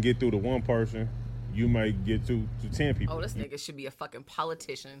if I can get through to one person, you may get to 10 people. Oh, this nigga should be a fucking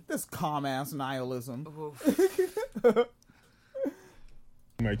politician. This calm ass nihilism. You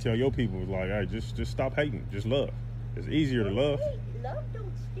may tell your people, like, hey, just stop hating. Just love. It's easier to love. Love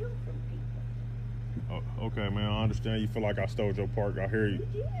don't steal from people. Oh, okay, man. I understand you feel like I stole your park. I hear you.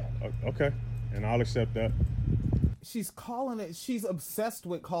 You did. Okay. And I'll accept that. She's obsessed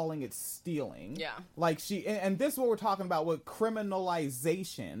with calling it stealing. Yeah. Like and this is what we're talking about with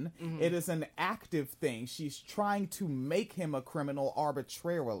criminalization. Mm-hmm. It is an active thing. She's trying to make him a criminal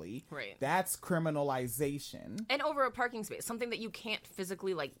arbitrarily. Right. That's criminalization. And over a parking space, something that you can't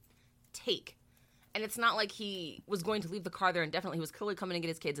physically, like, take. And it's not like he was going to leave the car there indefinitely. He was clearly coming to get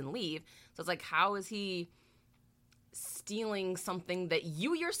his kids and leave. So it's like, how is he stealing something that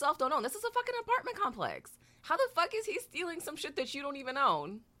you yourself don't own? This is a fucking apartment complex. How the fuck is he stealing some shit that you don't even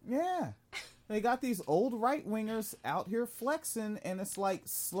own? Yeah. They got these old right-wingers out here flexing, and it's like,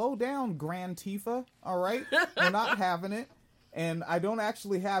 slow down, Grand Tifa, all right? We're not having it. And I don't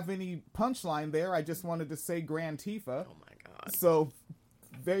actually have any punchline there. I just wanted to say Grand Tifa. Oh, my God. So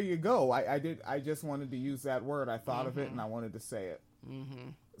there you go. I just wanted to use that word. I thought of it, and I wanted to say it. Mm-hmm.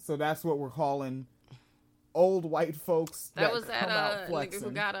 So that's what we're calling old white folks that was that nigga who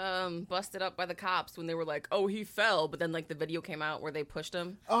got busted up by the cops when they were like, oh, he fell, but then like the video came out where they pushed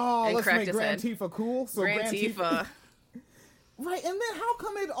him. Oh, and let's cracked make his Grand head. Tifa cool. So Grand Tifa. Right, and then how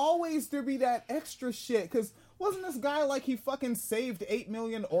come it always there be that extra shit? Because wasn't this guy like he fucking saved 8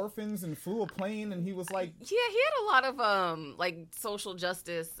 million orphans and flew a plane, and he was like, yeah, he had a lot of like social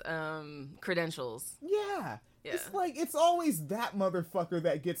justice credentials. Yeah. Yeah. It's like, it's always that motherfucker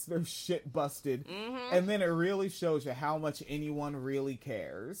that gets their shit busted. Mm-hmm. And then it really shows you how much anyone really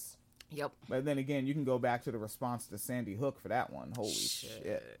cares. Yep. But then again, you can go back to the response to Sandy Hook for that one. Holy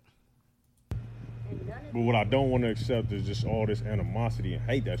shit. But what I don't want to accept is just all this animosity and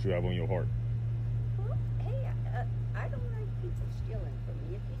hate that you have on your heart. Well, hey, I don't like people stealing from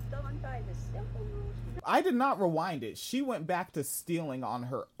me. If he's gone by the simple rules. I did not rewind it. She went back to stealing on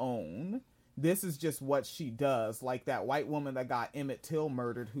her own. This is just what she does, like that white woman that got Emmett Till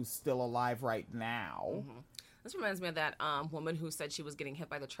murdered who's still alive right now. Mm-hmm. This reminds me of that woman who said she was getting hit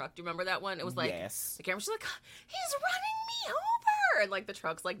by the truck. Do you remember that one? It was like, yes. The camera, she's like, he's running me over! And like the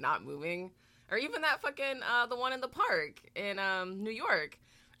truck's like not moving. Or even that fucking, the one in the park in New York.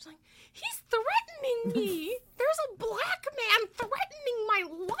 She's like, he's threatening me! There's a black man threatening my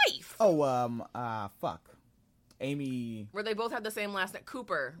life! Oh, fuck. Amy... Where they both had the same last name.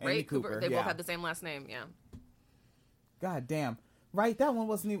 Cooper, right? Amy Cooper, They both had the same last name, yeah. God damn. Right, that one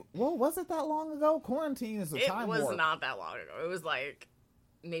wasn't even... Well, was it that long ago? Quarantine is a time warp. It was not that long ago. It was like,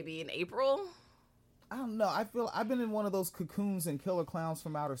 maybe in April? I don't know. I feel... I've been in one of those cocoons and killer clowns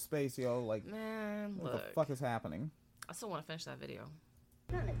from outer space, yo. Like, man, what the fuck is happening? I still want to finish that video.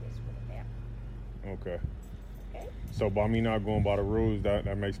 None of this would have happened. Okay. Okay? So by me not going by the rules, that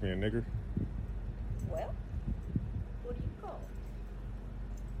makes me a nigger? Well... What do you call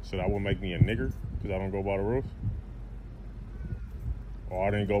it? So that would make me a nigger because I don't go by the rules? Or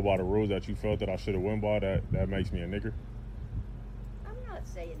I didn't go by the rules that you felt that I should have went by, that makes me a nigger? I'm not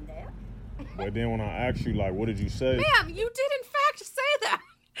saying that. But then when I asked you, like, what did you say? Ma'am, you did in fact say that.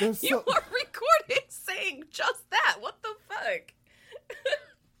 You were recorded saying just that. What the fuck?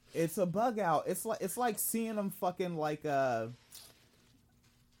 It's a bug out. It's like seeing them fucking like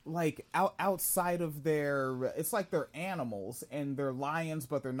outside of their, it's like they're animals and they're lions,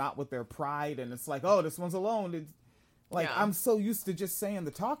 but they're not with their pride. And it's like, oh, this one's alone. It's like, yeah. I'm so used to just saying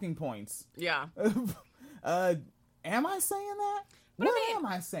the talking points. Yeah. Am I saying that? But what am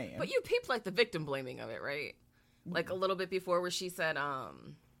I saying? But you peeped like the victim blaming of it, right? Like a little bit before where she said,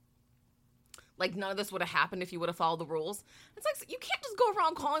 like none of this would have happened if you would have followed the rules. It's like, you can't just go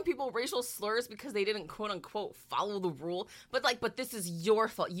around calling people racial slurs because they didn't quote unquote follow the rule. But this is your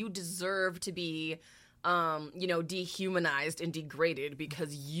fault. You deserve to be, dehumanized and degraded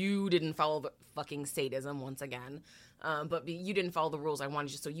because you didn't follow the fucking sadism once again. But you didn't follow the rules I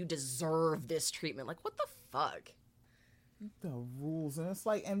wanted you, so you deserve this treatment. Like, what the fuck? The rules, and it's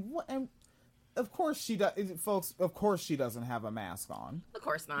like, and Of course she does, folks. Of course she doesn't have a mask on. Of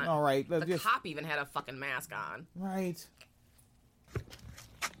course not. All right. The cop even had a fucking mask on. Right.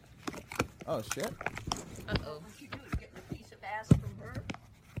 Oh shit. Uh-oh. What you doing, getting a piece of ass from her?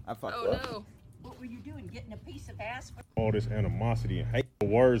 I fucked Oh up. no. What were you doing, getting a piece of ass from All this animosity and hate. The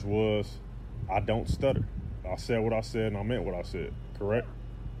words was, I don't stutter. I said what I said and I meant what I said. Correct?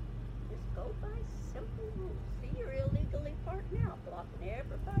 Just go by simple rules. See, you're illegally parked now, blocking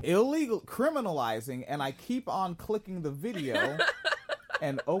everybody. Illegal criminalizing, and I keep on clicking the video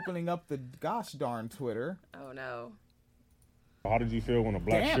and opening up the gosh darn Twitter. Oh no. How did you feel when a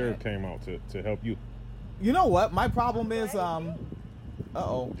black Damn sheriff it. came out to help you? You know what? My problem is,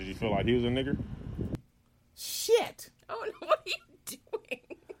 uh-oh. Did you feel like he was a nigger? Shit! Oh no, what are you doing?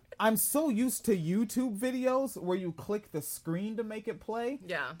 I'm so used to YouTube videos where you click the screen to make it play.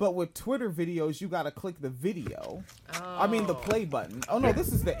 Yeah. But with Twitter videos, you gotta click the video. Oh. I mean, the play button. Oh no,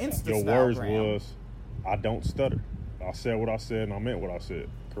 this is the Insta Your style words gram. was, I don't stutter. I said what I said and I meant what I said.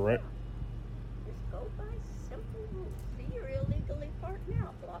 Correct? Just go by simple rules. See, you're illegally parked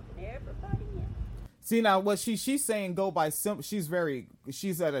now, blocking everybody in. See, now what she's saying, go by simple. She's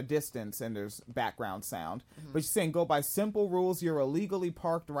at a distance and there's background sound, but she's saying go by simple rules. You're illegally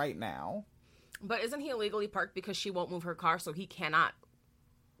parked right now. But isn't he illegally parked because she won't move her car, so he cannot,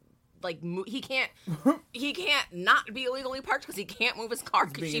 like, he can't not be illegally parked because he can't move his car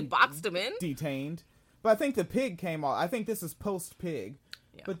because she boxed him in? Detained. But I think the pig came off. I think this is post pig.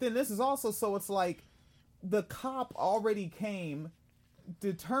 Yeah. But then this is also, so it's like the cop already came,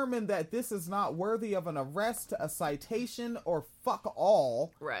 determined that this is not worthy of an arrest, a citation, or fuck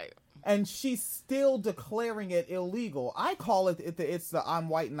all. Right. And she's still declaring it illegal. I call it, it's the I'm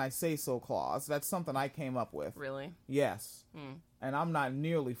white and I say so clause. That's something I came up with. Really? Yes. And I'm not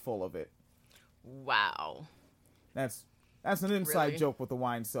nearly full of it. Wow. That's an inside Really? joke with the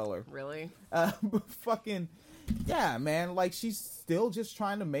wine cellar. Really? But fucking, yeah, man. Like, she's still just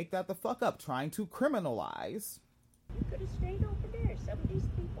trying to make that the fuck up. Trying to criminalize. You could have stayed over there. Some of these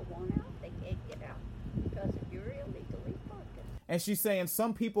people want out. They can't get out because if you're illegally parked. And she's saying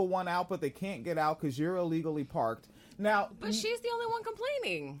some people want out, but they can't get out because you're illegally parked. Now, But she's the only one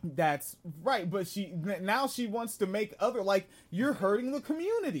complaining. that's right. But now she wants to make other, like, you're hurting the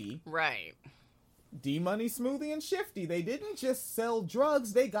community. Right. D-Money, Smoothie, and Shifty. They didn't just sell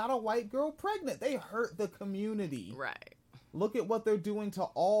drugs. They got a white girl pregnant. They hurt the community. Right. Look at what they're doing to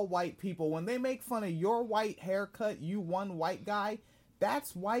all white people. When they make fun of your white haircut, you one white guy,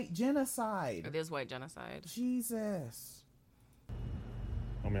 that's white genocide. It is white genocide. Jesus.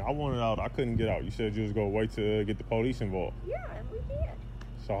 I mean, I wanted out. I couldn't get out. You said you was going to wait to get the police involved. Yeah, and we did.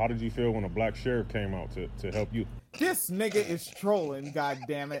 So how did you feel when a black sheriff came out to help you? This nigga is trolling,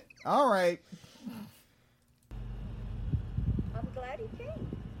 goddammit. All right. I'm glad he came.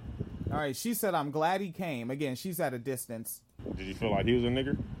 All right, she said, I'm glad he came. Again, she's at a distance. Did you feel like he was a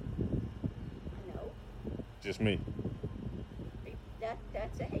nigger? No, Just me.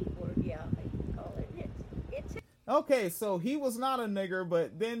 that's a hate word. Yeah, I call it. It's Okay, so he was not a nigger,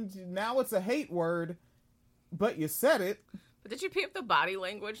 but then now it's a hate word, but you said it. But did you peep the body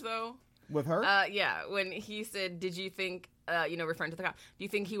language, though? With her? Yeah, when he said, did you think, referring to the cop, do you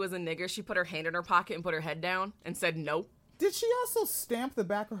think he was a nigger? She put her hand in her pocket and put her head down and said no. Did she also stamp the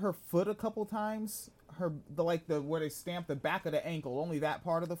back of her foot a couple times? Where they stamp the back of the ankle, only that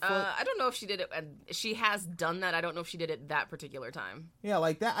part of the foot? I don't know if she did it. She has done that. I don't know if she did it that particular time. Yeah,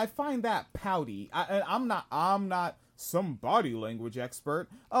 like that. I find that pouty. I'm not some body language expert.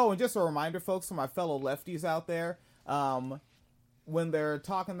 Oh, and just a reminder, folks, for my fellow lefties out there, when they're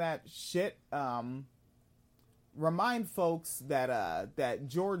talking that shit, remind folks that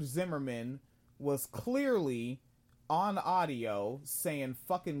George Zimmerman was clearly on audio saying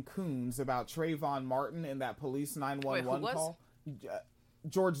fucking coons about Trayvon Martin in that police 911 call.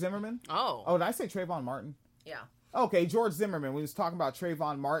 George Zimmerman? Oh, did I say Trayvon Martin? yeah. Okay, George Zimmerman, when he was talking about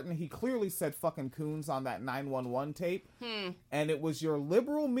Trayvon Martin, he clearly said fucking coons on that 911 tape. And it was your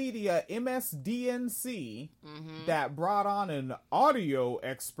liberal media, MSDNC, that brought on an audio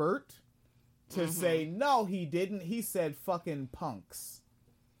expert to say, no, he didn't. He said fucking punks.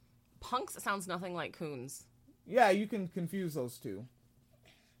 Punks sounds nothing like coons. Yeah, you can confuse those two.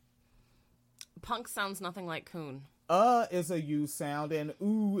 Punk sounds nothing like coon. Is a U sound and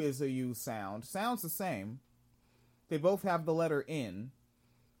ooh is a U sound. Sounds the same. They both have the letter N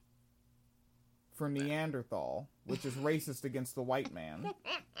for Neanderthal, which is racist against the white man.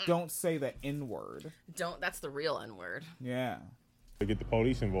 Don't say the N word. That's the real N word. Yeah. To get the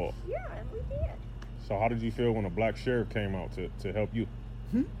police involved. yeah, and we did. So how did you feel when a black sheriff came out to help you?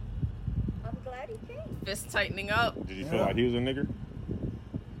 I'm glad he came. Fist tightening up. Did you feel like he was a nigger?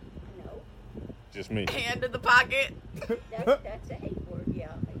 No, Just me. Hand in the pocket. That's a hate word,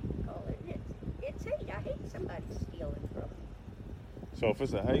 yeah. I call it. It's hate. I hate somebody stealing from me. So if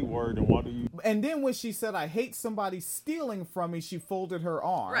it's a hate word, then why do you? And then when she said, "I hate somebody stealing from me," she folded her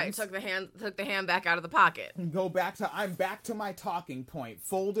arms. Right, took the hand back out of the pocket. Go back to, I'm back to my talking point.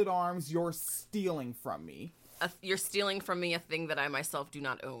 Folded arms, you're stealing from me. You're stealing from me a thing that I myself do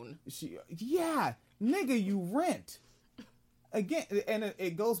not own. Yeah, nigga, you rent. Again, and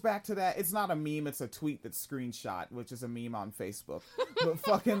it goes back to that. It's not a meme, it's a tweet that's screenshot, which is a meme on Facebook. But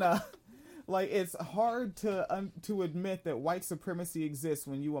fucking, like, it's hard to admit that white supremacy exists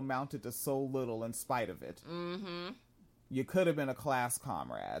when you amounted to so little in spite of it. Mm-hmm. You could have been a class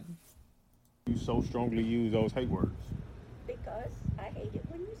comrade. You so strongly use those hate words? Because I hate it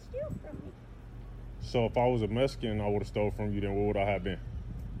when you steal from me. So if I was a Mexican, I would have stole from you, then what would I have been?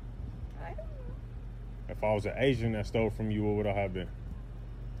 I don't know. If I was an Asian that stole from you, what would I have been?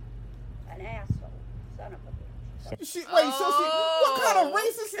 An asshole. Son of a bitch. What kind of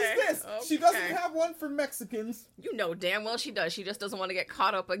racist is this? Okay. She doesn't have one for Mexicans. You know damn well she does. She just doesn't want to get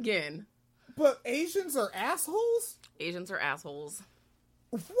caught up again. But Asians are assholes? Asians are assholes.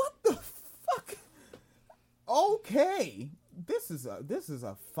 What the fuck? Okay. This is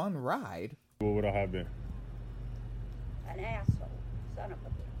a fun ride. What would I have been? An asshole. Son of a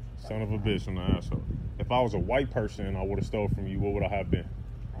bitch. Son of a bitch and an asshole. If I was a white person and I would have stole from you, what would I have been?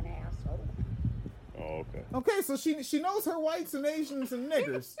 An asshole. Oh, okay. Okay, so she knows her whites and Asians and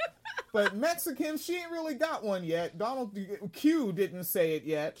niggers. But Mexicans, she ain't really got one yet. Q didn't say it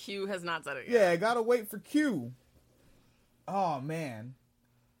yet. Q has not said it yet. Yeah, gotta wait for Q. Oh, man.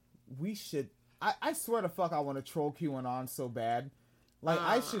 We should... I swear to fuck I want to troll QAnon so bad. Like,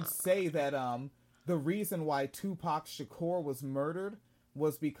 I should say that the reason why Tupac Shakur was murdered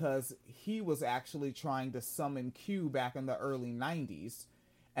was because he was actually trying to summon Q back in the early 90s.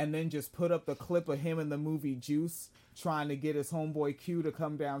 And then just put up the clip of him in the movie Juice trying to get his homeboy Q to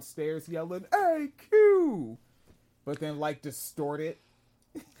come downstairs yelling, "Hey, Q!" But then, like, distort it.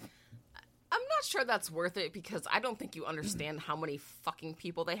 I'm not sure that's worth it because I don't think you understand how many fucking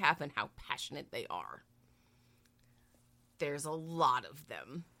people they have and how passionate they are. There's a lot of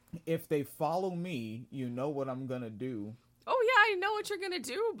them. If they follow me, you know what I'm gonna do. Oh yeah, I know what you're gonna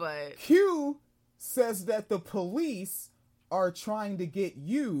do, but... Q says that the police are trying to get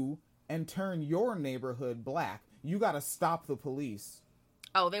you and turn your neighborhood black. You gotta stop the police.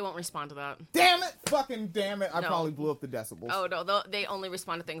 Oh, they won't respond to that. Damn it! Fucking damn it! I No. probably blew up the decibels. Oh no, they only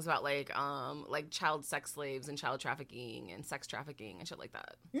respond to things about like child sex slaves and child trafficking and sex trafficking and shit like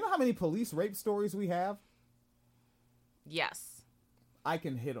that. You know how many police rape stories we have? Yes. I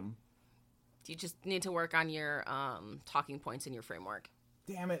can hit them. You just need to work on your talking points in your framework.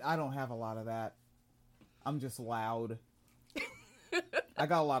 Damn it, I don't have a lot of that. I'm just loud. I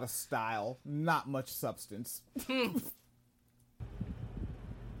got a lot of style, not much substance. I'm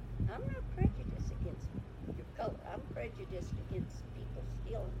not prejudiced against your color. I'm prejudiced against people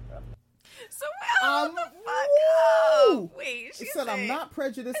stealing from me. So what the fuck up? Wait, she said I'm not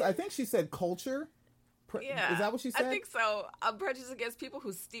prejudiced. I think she said culture. Yeah. Is that what she said? I think so. I'm prejudiced against people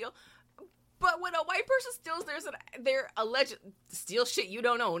who steal. But when a white person steals, they're alleged steal shit you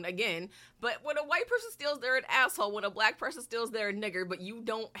don't own again. But when a white person steals, they're an asshole. When a black person steals, they're a nigger. But you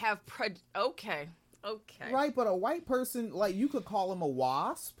don't have Okay. Right, but a white person, like, you could call him a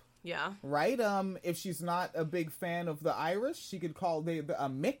wasp. Yeah. Right. If she's not a big fan of the Irish, she could call a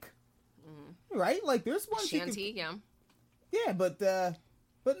Mick. Mm-hmm. Right. Like, there's one. Shanty. Yeah. Yeah, but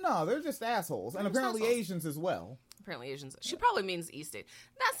no, they're just assholes, and apparently assholes. Asians as well. Apparently Asians. She probably means East Asian.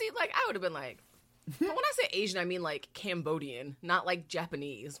 Now, see, like, I would have been like, but when I say Asian, I mean, like, Cambodian, not, like,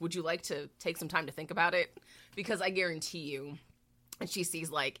 Japanese. Would you like to take some time to think about it? Because I guarantee you, she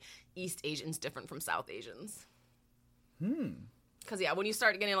sees, like, East Asians different from South Asians. Because, yeah, when you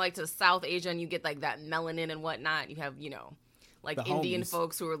start getting, like, to South Asia and you get, like, that melanin and whatnot, you have, you know, like, the Indian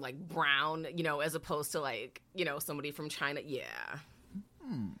folks who are, like, brown, you know, as opposed to, like, you know, somebody from China. Yeah.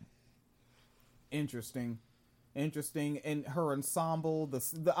 Interesting. And her ensemble,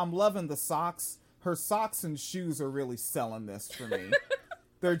 I'm loving the socks. Her socks and shoes are really selling this for me.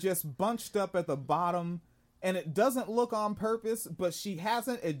 They're just bunched up at the bottom, and it doesn't look on purpose, but she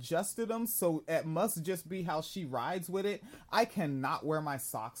hasn't adjusted them, so it must just be how she rides with it. I cannot wear my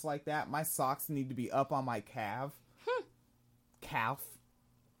socks like that. My socks need to be up on my calf. Calves.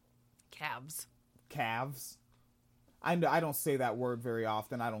 I don't say that word very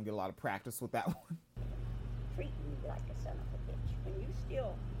often. I don't get a lot of practice with that one. Treat me like a son of a bitch. When you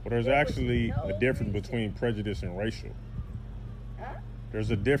steal... Well, there's actually a difference between prejudice and racial. Huh?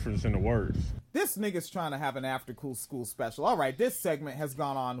 There's a difference in the words. This nigga's trying to have an after school special. All right, this segment has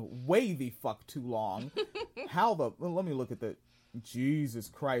gone on way the fuck too long. Let me look at the... Jesus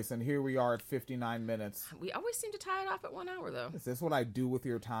Christ, and here we are at 59 minutes. We always seem to tie it off at 1 hour, though. Is this what I do with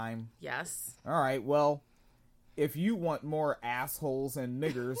your time? Yes. All right, well, if you want more assholes and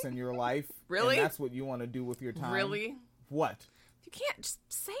niggers in your life, really? And that's what you want to do with your time. Really? What? You can't just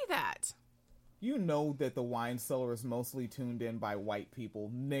say that. You know that the wine cellar is mostly tuned in by white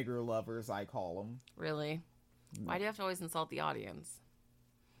people, nigger lovers, I call them. Really? Why do you have to always insult the audience?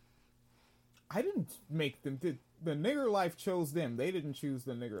 I didn't make them. The nigger life chose them. They didn't choose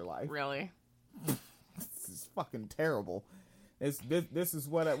the nigger life. Really? This is fucking terrible. This is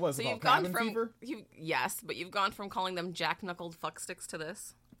what it was. So about you've gone cabin from fever? Yes, but you've gone from calling them jack-knuckled fucksticks to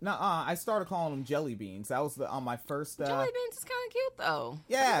this. Nuh-uh, I started calling them jelly beans. That was on my first... jelly beans is kind of cute, though.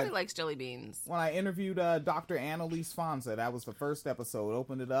 Yeah. Everybody likes jelly beans. When I interviewed Dr. Annalise Fonza, that was the first episode.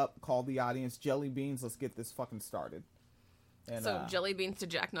 Opened it up, called the audience jelly beans. Let's get this fucking started. And, so jelly beans to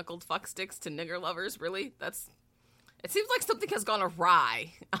jack-knuckled fucksticks to nigger lovers, really? It seems like something has gone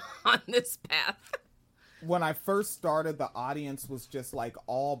awry on this path. When I first started, the audience was just like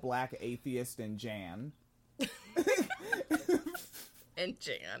all black atheist and Jan. And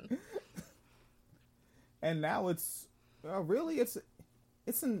Jan. And now it's really it's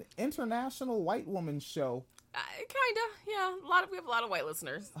an international white woman show. Kinda, yeah. We have a lot of white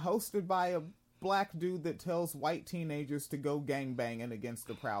listeners. Hosted by a black dude that tells white teenagers to go gangbanging against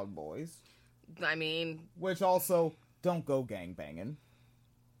the Proud Boys. I mean, which also don't go gangbanging.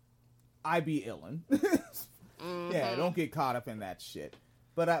 I be illin'. Mm-hmm. Yeah, don't get caught up in that shit.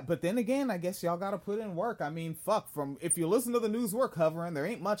 But then again, I guess y'all gotta put in work. I mean, if you listen to the news we're covering, there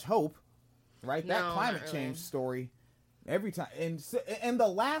ain't much hope, right? That climate change story, every time, and the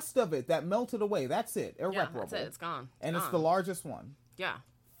last of it that melted away. That's it, irreparable. Yeah, that's it. It's gone. It's the largest one. Yeah.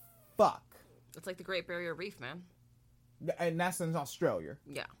 Fuck. It's like the Great Barrier Reef, man. And that's in Australia.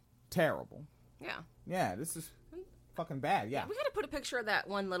 Yeah. Terrible. Yeah. Yeah, this is fucking bad. Yeah. We gotta put a picture of that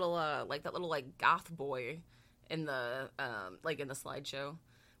one little goth boy in the in the slideshow.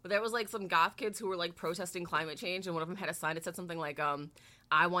 But there was like some goth kids who were like protesting climate change, and one of them had a sign that said something like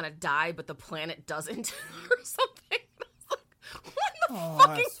I want to die but the planet doesn't or something. I was like, what in the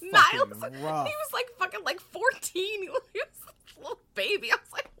fucking Niles? He was like fucking like 14. He was a little baby. I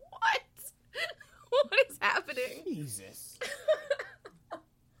was like, what? What is happening? Jesus.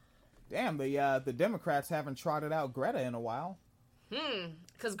 Damn, the Democrats haven't trotted out Greta in a while.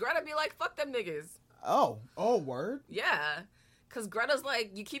 Because Greta be like, fuck them niggas. Oh, word? Yeah. Because Greta's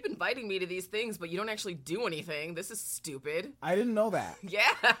like, you keep inviting me to these things, but you don't actually do anything. This is stupid. I didn't know that. Yeah.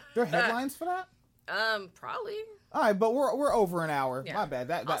 There are headlines for that? Probably. All right, but we're over an hour. Yeah. My bad.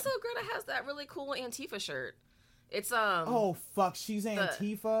 That also, Greta has that really cool Antifa shirt. It's Oh fuck, she's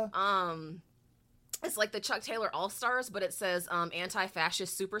Antifa. It's like the Chuck Taylor All Stars, but it says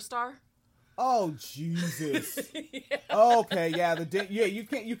anti-fascist superstar. Oh Jesus. Yeah. Okay, yeah,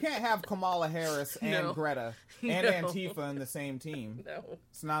 you can't have Kamala Harris and Greta and No. Antifa in the same team. No.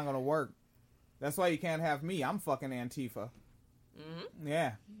 It's not gonna work. That's why you can't have me. I'm fucking Antifa. Mm-hmm.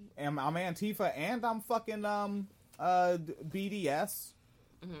 Yeah. I'm Antifa and I'm fucking BDS.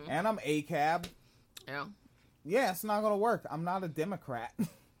 Mm-hmm. And I'm ACAB. Yeah. Yeah, it's not gonna work. I'm not a Democrat.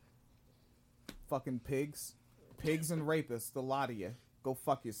 Fucking pigs. Pigs and rapists, the lot of you. Go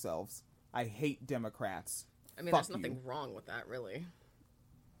fuck yourselves. I hate Democrats. I mean, fuck there's nothing wrong with that, really.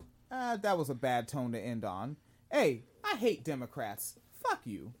 That was a bad tone to end on. Hey, I hate Democrats. Fuck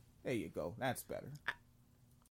you. There you go. That's better.